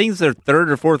mean, I think it's their 3rd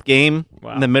or 4th game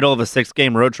in the middle of a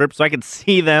 6-game road trip, so I could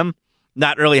see them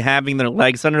not really having their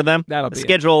legs under them. That'll be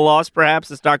schedule a loss,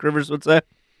 perhaps, as Doc Rivers would say.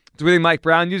 Do we think Mike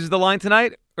Brown uses the line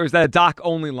tonight, or is that a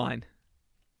Doc-only line?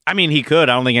 I mean, he could.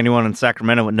 I don't think anyone in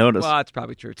Sacramento would notice. Well, that's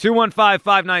probably true.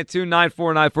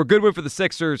 215-592-9494. Good win for the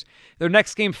Sixers. Their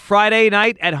next game Friday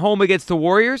night at home against the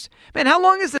Warriors. Man, how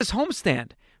long is this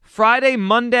homestand? Friday,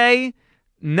 Monday,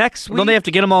 next week? Don't they have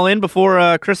to get them all in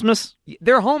before Christmas?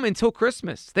 They're home until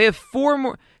Christmas. They have 4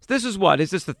 more. This is what?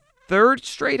 Is this the 3rd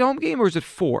straight home game, or is it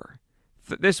 4?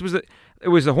 It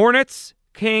was the Hornets,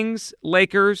 Kings,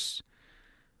 Lakers.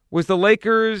 Was the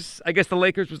Lakers? I guess the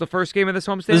Lakers was the first game of this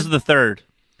homestand. This is the 3rd.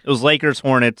 It was Lakers,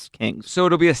 Hornets, Kings. So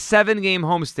it'll be a 7-game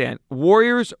homestand.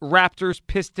 Warriors, Raptors,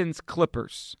 Pistons,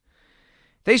 Clippers.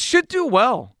 They should do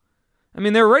well. I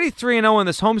mean, they're already 3-0 in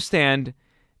this homestand.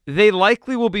 They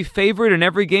likely will be favored in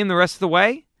every game the rest of the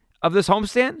way of this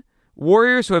homestand.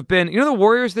 Warriors who have been, the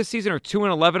Warriors this season are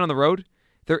 2-11 on the road.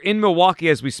 They're in Milwaukee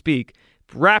as we speak.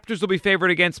 Raptors will be favored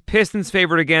against, Pistons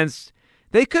favored against.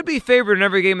 They could be favored in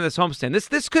every game of this homestand.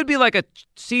 This could be like a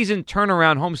season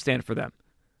turnaround homestand for them.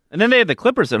 And then they have the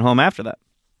Clippers at home after that.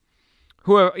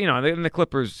 Who are, and the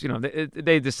Clippers,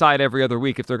 they decide every other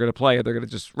week if they're going to play or they're going to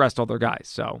just rest all their guys.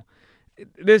 So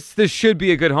this should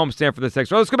be a good homestand for the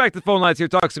Sixers. Well, let's go back to the phone lines here,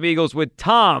 talk some Eagles with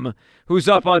Tom, who's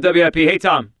up on WIP. Hey,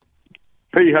 Tom.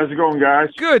 Hey, how's it going,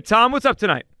 guys? Good, Tom. What's up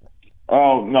tonight?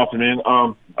 Oh, nothing, man.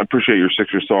 I appreciate your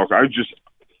Sixers talk. I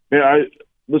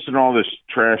listen to all this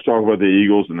trash talk about the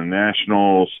Eagles and the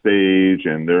national stage,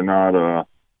 and they're not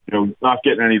not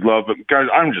getting any love. But guys,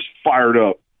 I'm just fired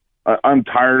up. I'm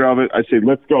tired of it. I say,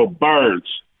 let's go Birds.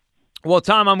 Well,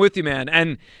 Tom, I'm with you, man.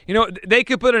 And, they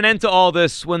could put an end to all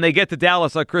this when they get to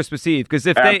Dallas on Christmas Eve. Because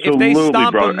if they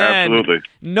stomp them then,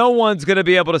 no one's going to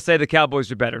be able to say the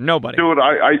Cowboys are better. Nobody. Dude,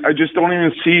 I just don't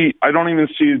even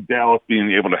see Dallas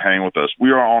being able to hang with us.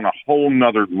 We are on a whole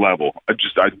nother level.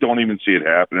 I don't even see it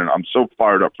happening. I'm so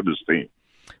fired up for this team.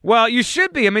 Well, you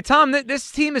should be. I mean, Tom,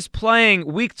 this team is playing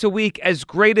week to week as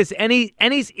great as any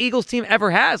Eagles team ever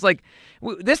has. Like,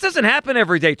 this doesn't happen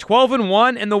every day.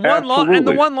 12-1, and the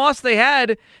one loss they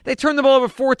had, they turned the ball over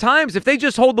 4 times. If they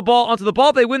just hold the ball onto the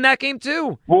ball, they win that game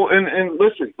too. Well, and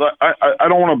listen, I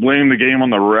don't want to blame the game on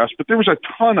the refs, but there was a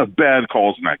ton of bad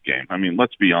calls in that game. I mean,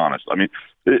 let's be honest. I mean,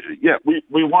 yeah,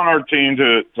 we want our team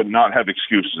to not have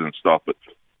excuses and stuff, but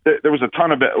there was a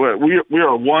ton of bad. We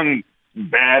are one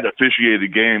bad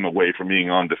officiated game away from being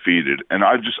undefeated, and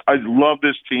I love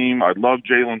this team. I love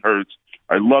Jalen Hurts.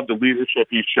 I love the leadership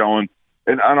he's showing.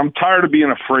 And I'm tired of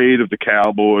being afraid of the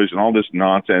Cowboys and all this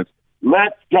nonsense.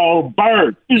 Let's go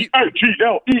Birds.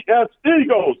 Eagles.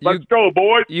 Eagles. Let's go,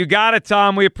 boys. You got it,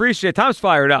 Tom. We appreciate it. Tom's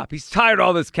fired up. He's tired of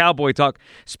all this Cowboy talk.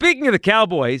 Speaking of the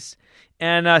Cowboys,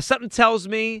 and something tells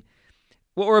me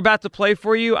what we're about to play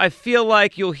for you, I feel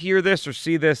like you'll hear this or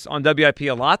see this on WIP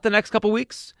a lot the next couple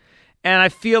weeks. And I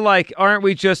feel like, aren't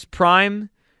we just prime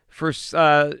for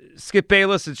Skip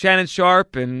Bayless and Shannon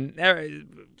Sharp and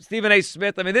Stephen A.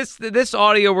 Smith? I mean, this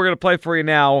audio we're going to play for you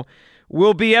now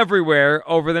will be everywhere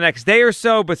over the next day or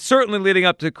so, but certainly leading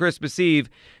up to Christmas Eve.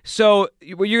 So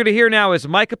what you're going to hear now is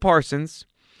Micah Parsons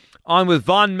on with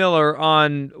Von Miller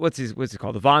on, what's it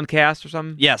called, the Voncast or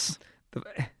something? Yes.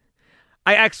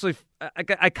 I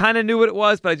kind of knew what it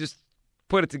was, but I just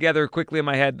put it together quickly in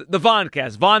my head. The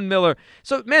Voncast, Von Miller.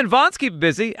 So, man, Von's keeping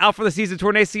busy, out for the season,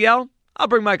 torn ACL. I'll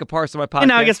bring Micah Parsons on my podcast. And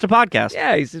now he gets to podcast.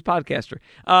 Yeah, he's his podcaster.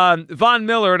 Von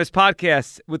Miller and his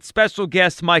podcast with special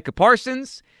guest Micah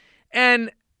Parsons.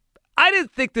 And I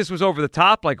didn't think this was over the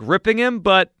top, like ripping him,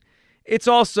 but it's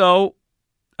also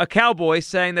a Cowboy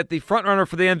saying that the frontrunner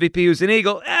for the MVP, who's an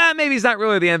Eagle, maybe he's not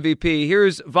really the MVP.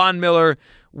 Here's Von Miller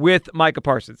with Micah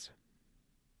Parsons.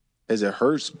 Is it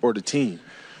Hurts or the team?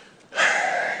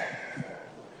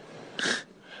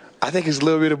 I think it's a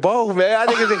little bit of both, man. I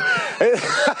think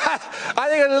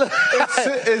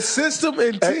it's system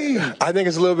and team. I think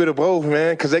it's a little bit of both,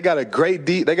 man, because they got a great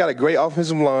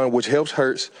offensive line, which helps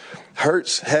Hurts.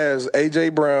 Hurts has A.J.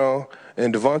 Brown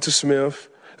and Devonta Smith.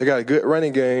 They got a good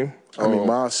running game. I mean,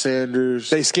 Miles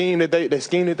Sanders. They scheme that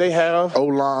they have.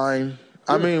 O-line.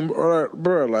 I mean, bro,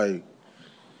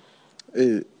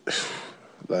 hey,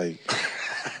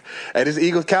 this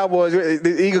Eagles Cowboys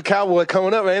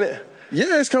coming up, ain't it?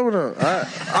 Yeah, it's coming up.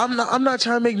 I'm not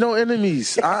trying to make no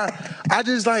enemies. I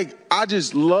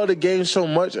just love the game so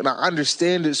much, and I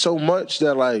understand it so much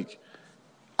that I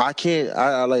can't.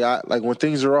 I when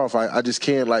things are off, I just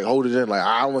can't hold it in.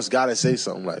 I almost gotta say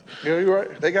something. Yeah, you're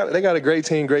right. They got a great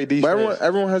team, great defense. But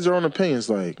everyone has their own opinions.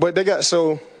 But they got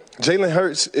Jalen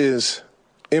Hurts is.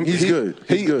 He's good.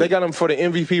 He's good. They got him for the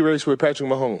MVP race with Patrick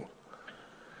Mahomes.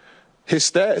 His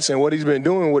stats and what he's been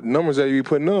doing with numbers that he's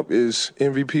putting up is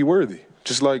MVP worthy,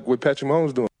 just like what Patrick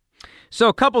Mahomes doing. So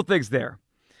a couple things there.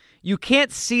 You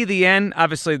can't see the end.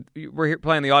 Obviously, we're here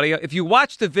playing the audio. If you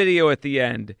watch the video at the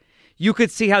end, you could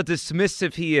see how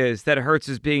dismissive he is that Hurts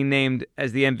is being named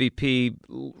as the MVP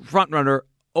frontrunner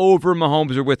over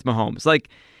Mahomes or with Mahomes.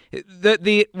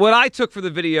 What I took for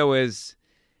the video is,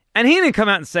 and he didn't come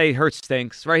out and say Hurts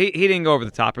stinks, right? He didn't go over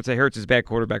the top or say Hurts is a bad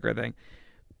quarterback or anything.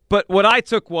 But what I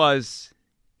took was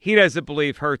he doesn't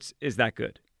believe Hurts is that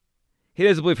good. He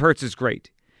doesn't believe Hurts is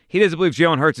great. He doesn't believe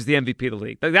Jalen Hurts is the MVP of the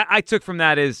league. That I took from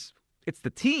that is it's the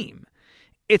team.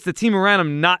 It's the team around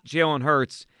him, not Jalen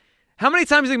Hurts. How many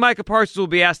times do you think Micah Parsons will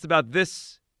be asked about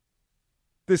this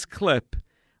clip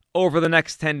over the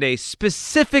next 10 days,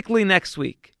 specifically next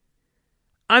week?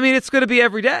 I mean, it's going to be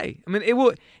every day. I mean, it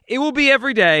will be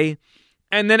every day,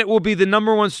 and then it will be the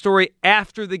number one story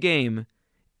after the game,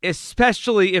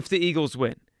 especially if the Eagles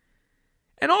win.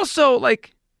 And also,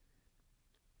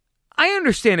 I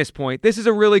understand his point. This is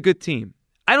a really good team.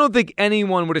 I don't think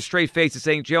anyone with a straight face is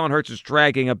saying Jalen Hurts is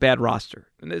dragging a bad roster.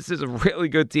 And this is a really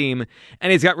good team,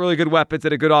 and he's got really good weapons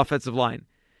and a good offensive line.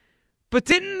 But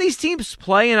didn't these teams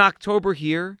play in October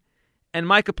here, and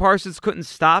Micah Parsons couldn't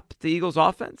stop the Eagles'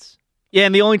 offense? Yeah,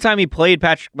 and the only time he played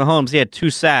Patrick Mahomes, he had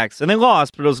 2 sacks, and they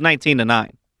lost, but it was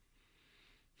 19-9.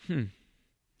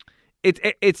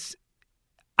 It's.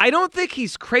 I don't think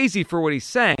he's crazy for what he's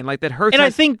saying. That Hurts. And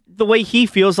I think the way he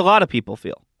feels, a lot of people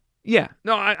feel. Yeah.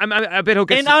 No, I bet he'll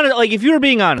get. And if you were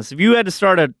being honest, if you had to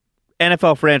start an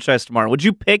NFL franchise tomorrow, would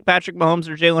you pick Patrick Mahomes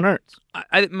or Jalen Hurts?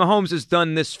 Mahomes has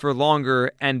done this for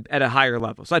longer and at a higher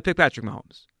level, so I'd pick Patrick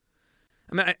Mahomes.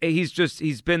 I mean,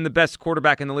 he's been the best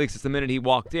quarterback in the league since the minute he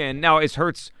walked in. Now, is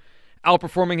Hurts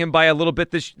outperforming him by a little bit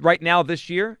this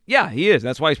year? Yeah, he is.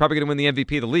 That's why he's probably going to win the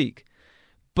MVP of the league.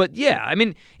 But yeah, I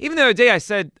mean, even the other day I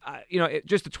said,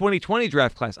 just the 2020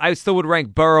 draft class, I still would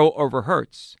rank Burrow over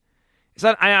Hurts.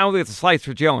 I don't think it's a slight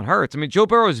for Jalen Hurts. I mean, Joe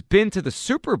Burrow's been to the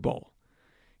Super Bowl.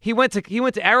 He went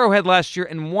to Arrowhead last year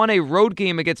and won a road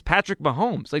game against Patrick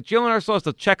Mahomes. Like, Jalen Hurts has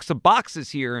to check some boxes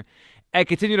here and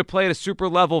continue to play at a super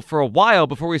level for a while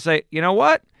before we say, you know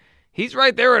what? He's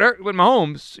right there with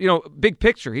Mahomes, big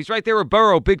picture. He's right there with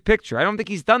Burrow, big picture. I don't think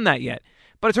he's done that yet.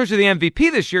 But in terms of the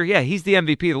MVP this year, yeah, he's the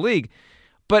MVP of the league.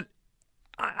 But,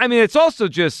 I mean, it's also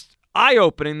just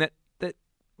eye-opening that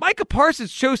Micah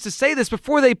Parsons chose to say this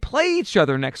before they play each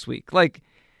other next week. Like,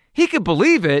 he could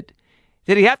believe it.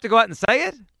 Did he have to go out and say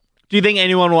it? Do you think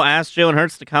anyone will ask Jalen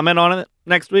Hurts to comment on it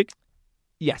next week?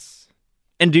 Yes.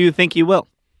 And do you think he will?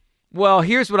 Well,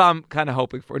 here's what I'm kind of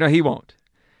hoping for. No, he won't.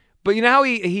 But you know how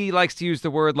he likes to use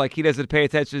the word like he doesn't pay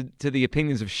attention to the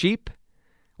opinions of sheep?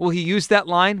 Will he use that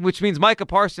line? Which means Micah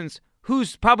Parsons,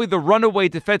 who's probably the runaway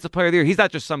defensive player of the year, he's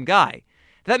not just some guy.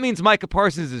 That means Micah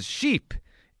Parsons is sheep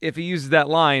if he uses that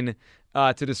line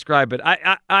to describe it.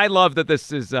 I love that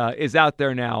this is out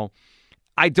there now.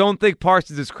 I don't think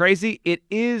Parsons is crazy. It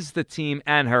is the team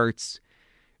and Hurts.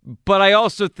 But I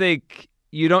also think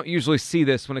you don't usually see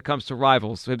this when it comes to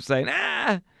rivals. Him saying,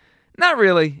 not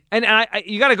really. And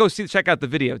you got to go check out the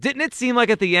video. Didn't it seem like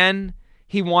at the end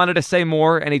he wanted to say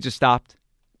more and he just stopped?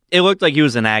 It looked like he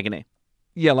was in agony.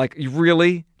 Yeah, like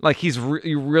really? Like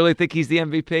you really think he's the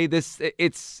MVP?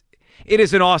 It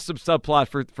is an awesome subplot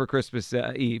for Christmas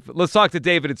Eve. Let's talk to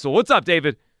David in Sewell. What's up,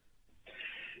 David?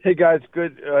 Hey guys,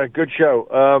 good show.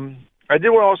 I did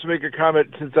want to also make a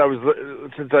comment since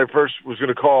I first was going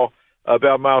to call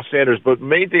about Miles Sanders, but the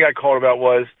main thing I called about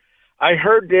was I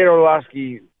heard Dan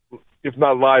Orlovsky, if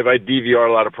not live, I DVR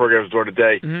a lot of programs during the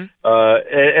day,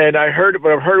 and I heard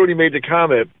when he made the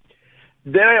comment.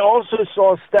 Then I also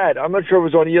saw a stat. I'm not sure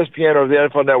if it was on ESPN or the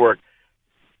NFL Network.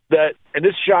 And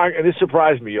this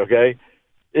surprised me. Okay,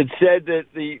 it said that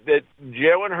that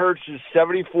Jalen Hurts'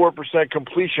 74%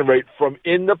 completion rate from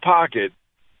in the pocket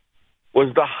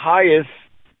was the highest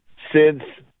since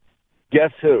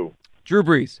guess who? Drew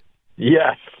Brees.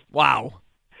 Yes. Wow.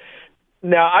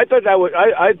 Now I thought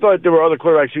I thought there were other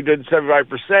quarterbacks who did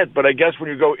 75%, but I guess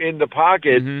when you go in the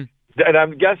pocket, and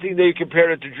I'm guessing they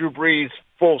compared it to Drew Brees'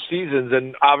 full seasons,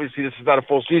 and obviously this is not a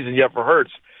full season yet for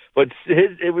Hurts, but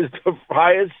it was the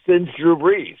highest since Drew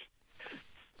Brees.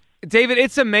 David,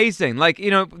 it's amazing. Like,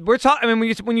 we're talking. I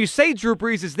mean, when you say Drew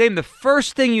Brees' name, the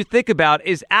first thing you think about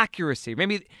is accuracy.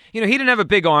 Maybe he didn't have a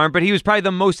big arm, but he was probably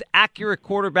the most accurate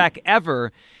quarterback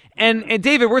ever. And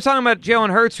David, we're talking about Jalen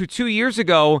Hurts, who 2 years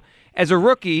ago, as a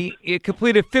rookie, he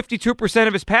completed 52%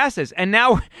 of his passes, and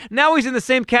now he's in the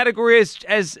same category as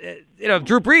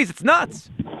Drew Brees. It's nuts.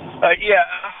 I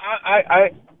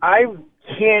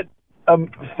can't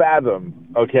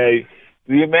fathom, okay,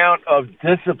 the amount of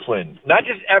discipline, not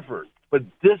just effort, but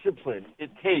discipline it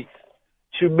takes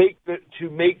to make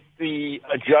the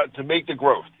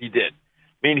growth he did.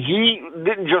 I mean, he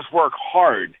didn't just work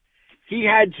hard. He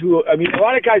had to. I mean, a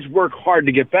lot of guys work hard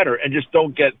to get better and just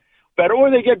don't get better, or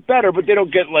they get better, but they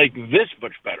don't get like this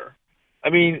much better. I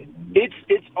mean,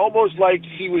 it's almost like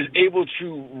he was able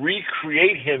to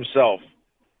recreate himself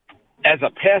as a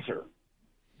passer.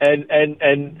 And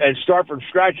start from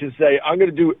scratch and say, I'm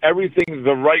going to do everything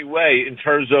the right way in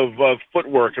terms of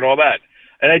footwork and all that.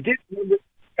 And I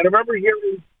remember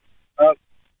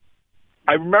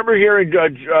hearing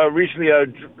recently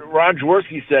Ron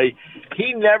Jaworski say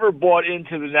he never bought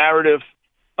into the narrative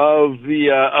of him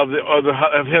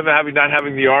not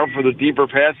having the arm for the deeper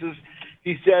passes.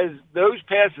 He says those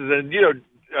passes, and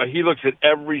he looks at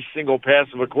every single pass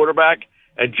of a quarterback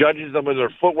and judges them with their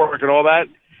footwork and all that.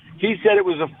 He said it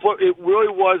really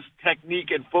was technique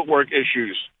and footwork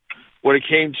issues when it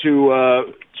came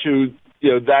to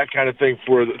that kind of thing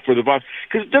for the Bucs.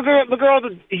 Because look at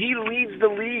he leads the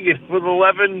league with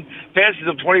 11 passes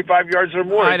of 25 yards or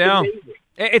more. I know.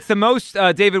 It's the most,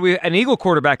 David, an Eagle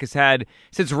quarterback has had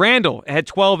since Randall had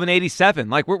 12 and 87.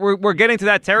 Like we're getting to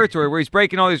that territory where he's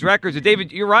breaking all these records. And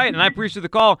David, you're right, and I appreciate the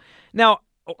call. Now,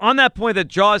 on that point that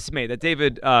Jaws made, that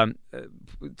David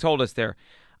told us there,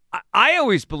 I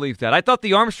always believed that. I thought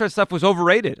the arm strength stuff was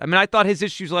overrated. I mean, I thought his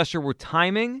issues last year were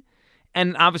timing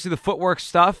and obviously the footwork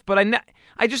stuff, but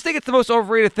I just think it's the most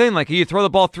overrated thing. Like, you throw the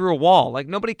ball through a wall. Like,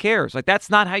 nobody cares. Like, that's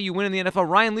not how you win in the NFL.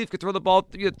 Ryan Leaf could throw the ball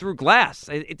through glass.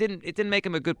 It didn't make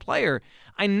him a good player.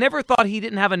 I never thought he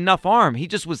didn't have enough arm. He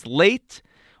just was late,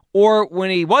 or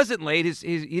when he wasn't late,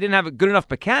 he didn't have good enough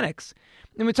mechanics.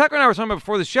 I mean, Tucker and I were talking about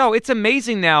before the show, it's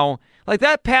amazing now, like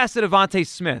that pass to Devontae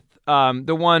Smith,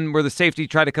 the one where the safety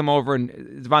tried to come over and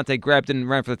Devontae grabbed and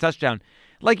ran for the touchdown.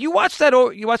 Like, you watch the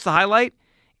highlight,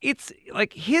 it's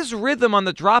like his rhythm on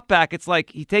the drop back. It's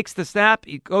like he takes the snap,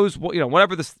 he goes,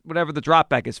 whatever the drop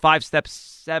back is, 5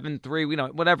 steps,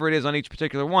 7-3, whatever it is on each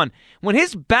particular one. When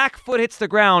his back foot hits the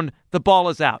ground, the ball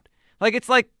is out. Like, it's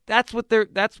like that's what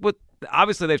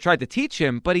obviously they've tried to teach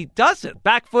him, but he does it.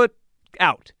 Back foot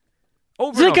out.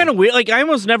 Isn't it kind of weird? Like, I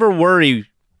almost never worry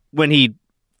when he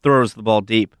throws the ball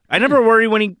deep. I never worry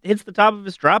when he hits the top of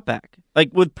his drop back. Like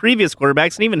with previous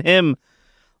quarterbacks, and even him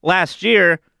last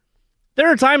year,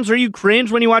 there are times where you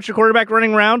cringe when you watch a quarterback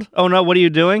running around. Oh no, what are you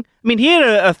doing? I mean, he had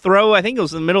a throw, I think it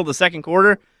was in the middle of the second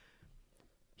quarter.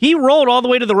 He rolled all the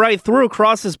way to the right, threw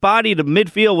across his body to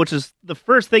midfield, which is the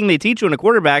first thing they teach you in a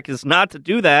quarterback is not to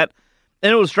do that.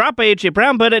 And it was dropped by A.J.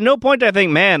 Brown, but at no point I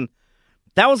think, man,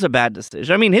 that was a bad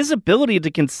decision. I mean, his ability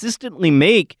to consistently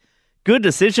make good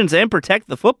decisions and protect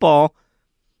the football,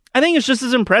 I think it's just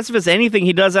as impressive as anything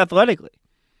he does athletically.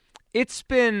 It's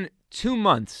been 2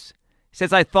 months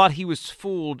since I thought he was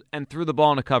fooled and threw the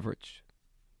ball into coverage.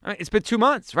 I mean, it's been 2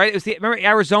 months, right? Remember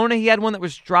Arizona? He had one that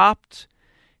was dropped.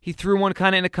 He threw one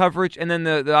kind of into coverage, and then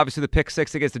the obviously the pick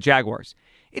six against the Jaguars.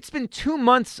 It's been 2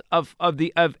 months of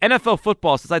NFL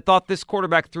football since I thought this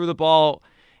quarterback threw the ball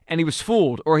and he was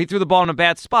fooled, or he threw the ball in a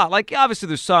bad spot. Like, obviously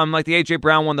there's some, like the A.J.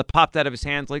 Brown one that popped out of his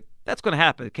hands. Like, that's going to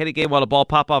happen. Kenny Gainwell, the ball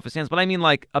pop off his hands. But I mean,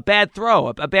 like, a bad throw,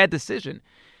 a bad decision.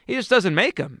 He just doesn't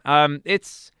make them.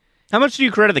 How much do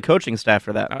you credit the coaching staff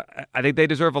for that? I think they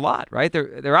deserve a lot, right?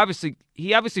 They're obviously,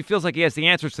 he obviously feels like he has the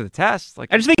answers to the test.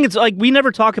 Like, I just think it's like we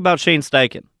never talk about Shane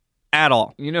Steichen at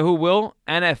all. You know who will?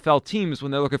 NFL teams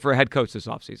when they're looking for a head coach this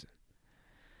offseason.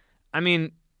 I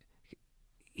mean,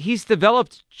 he's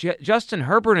developed Justin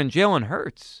Herbert and Jalen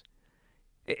Hurts.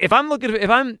 If I'm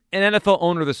an NFL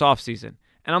owner this offseason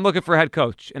and I'm looking for a head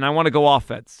coach and I want to go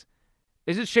offense,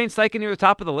 isn't Shane Steichen near the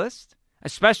top of the list?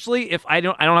 Especially if I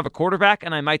don't have a quarterback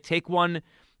and I might take one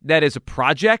that is a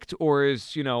project or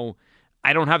is,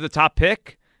 I don't have the top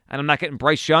pick and I'm not getting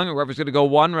Bryce Young or whoever's going to go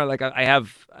one, where like I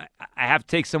have to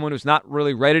take someone who's not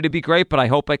really ready to be great, but I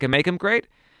hope I can make him great.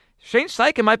 Shane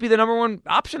Steichen might be the number one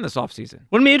option this offseason.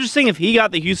 Wouldn't it be interesting if he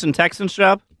got the Houston Texans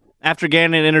job after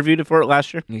Gannon interviewed for it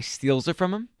last year? And he steals it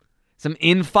from him? Some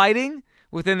infighting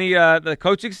within the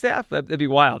coaching staff? That'd be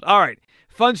wild. All right.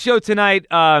 Fun show tonight.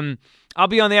 I'll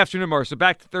be on the afternoon tomorrow, so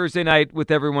back to Thursday night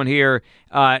with everyone here.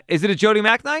 Is it a Jody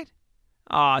Mack night?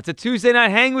 It's a Tuesday night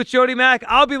hang with Jody Mack.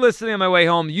 I'll be listening on my way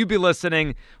home. You be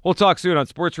listening. We'll talk soon on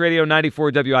Sports Radio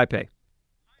 94 WIP.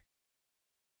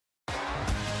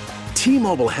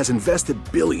 T-Mobile has invested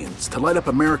billions to light up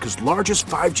America's largest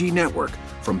 5G network,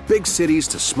 from big cities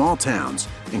to small towns,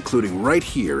 including right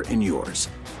here in yours.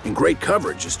 And great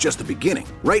coverage is just the beginning.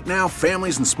 Right now,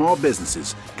 families and small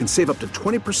businesses can save up to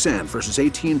 20% versus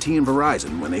AT&T and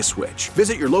Verizon when they switch.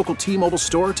 Visit your local T-Mobile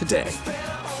store today.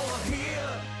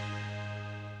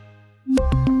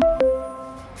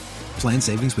 Plan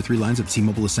savings with 3 lines of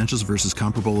T-Mobile Essentials versus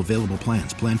comparable available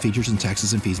plans. Plan features and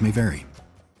taxes and fees may vary.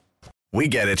 We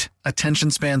get it.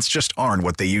 Attention spans just aren't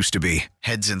what they used to be.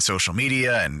 Heads in social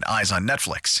media and eyes on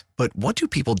Netflix. But what do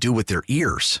people do with their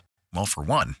ears? Well, for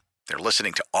one, they're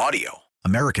listening to audio.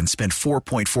 Americans spend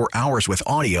 4.4 hours with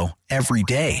audio every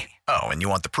day. Oh, and you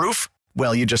want the proof?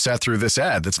 Well, you just sat through this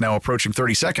ad that's now approaching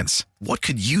 30 seconds. What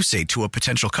could you say to a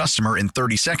potential customer in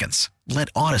 30 seconds? Let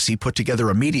Odyssey put together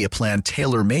a media plan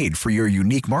tailor-made for your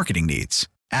unique marketing needs.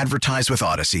 Advertise with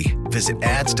Odyssey. Visit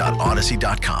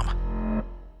ads.odyssey.com.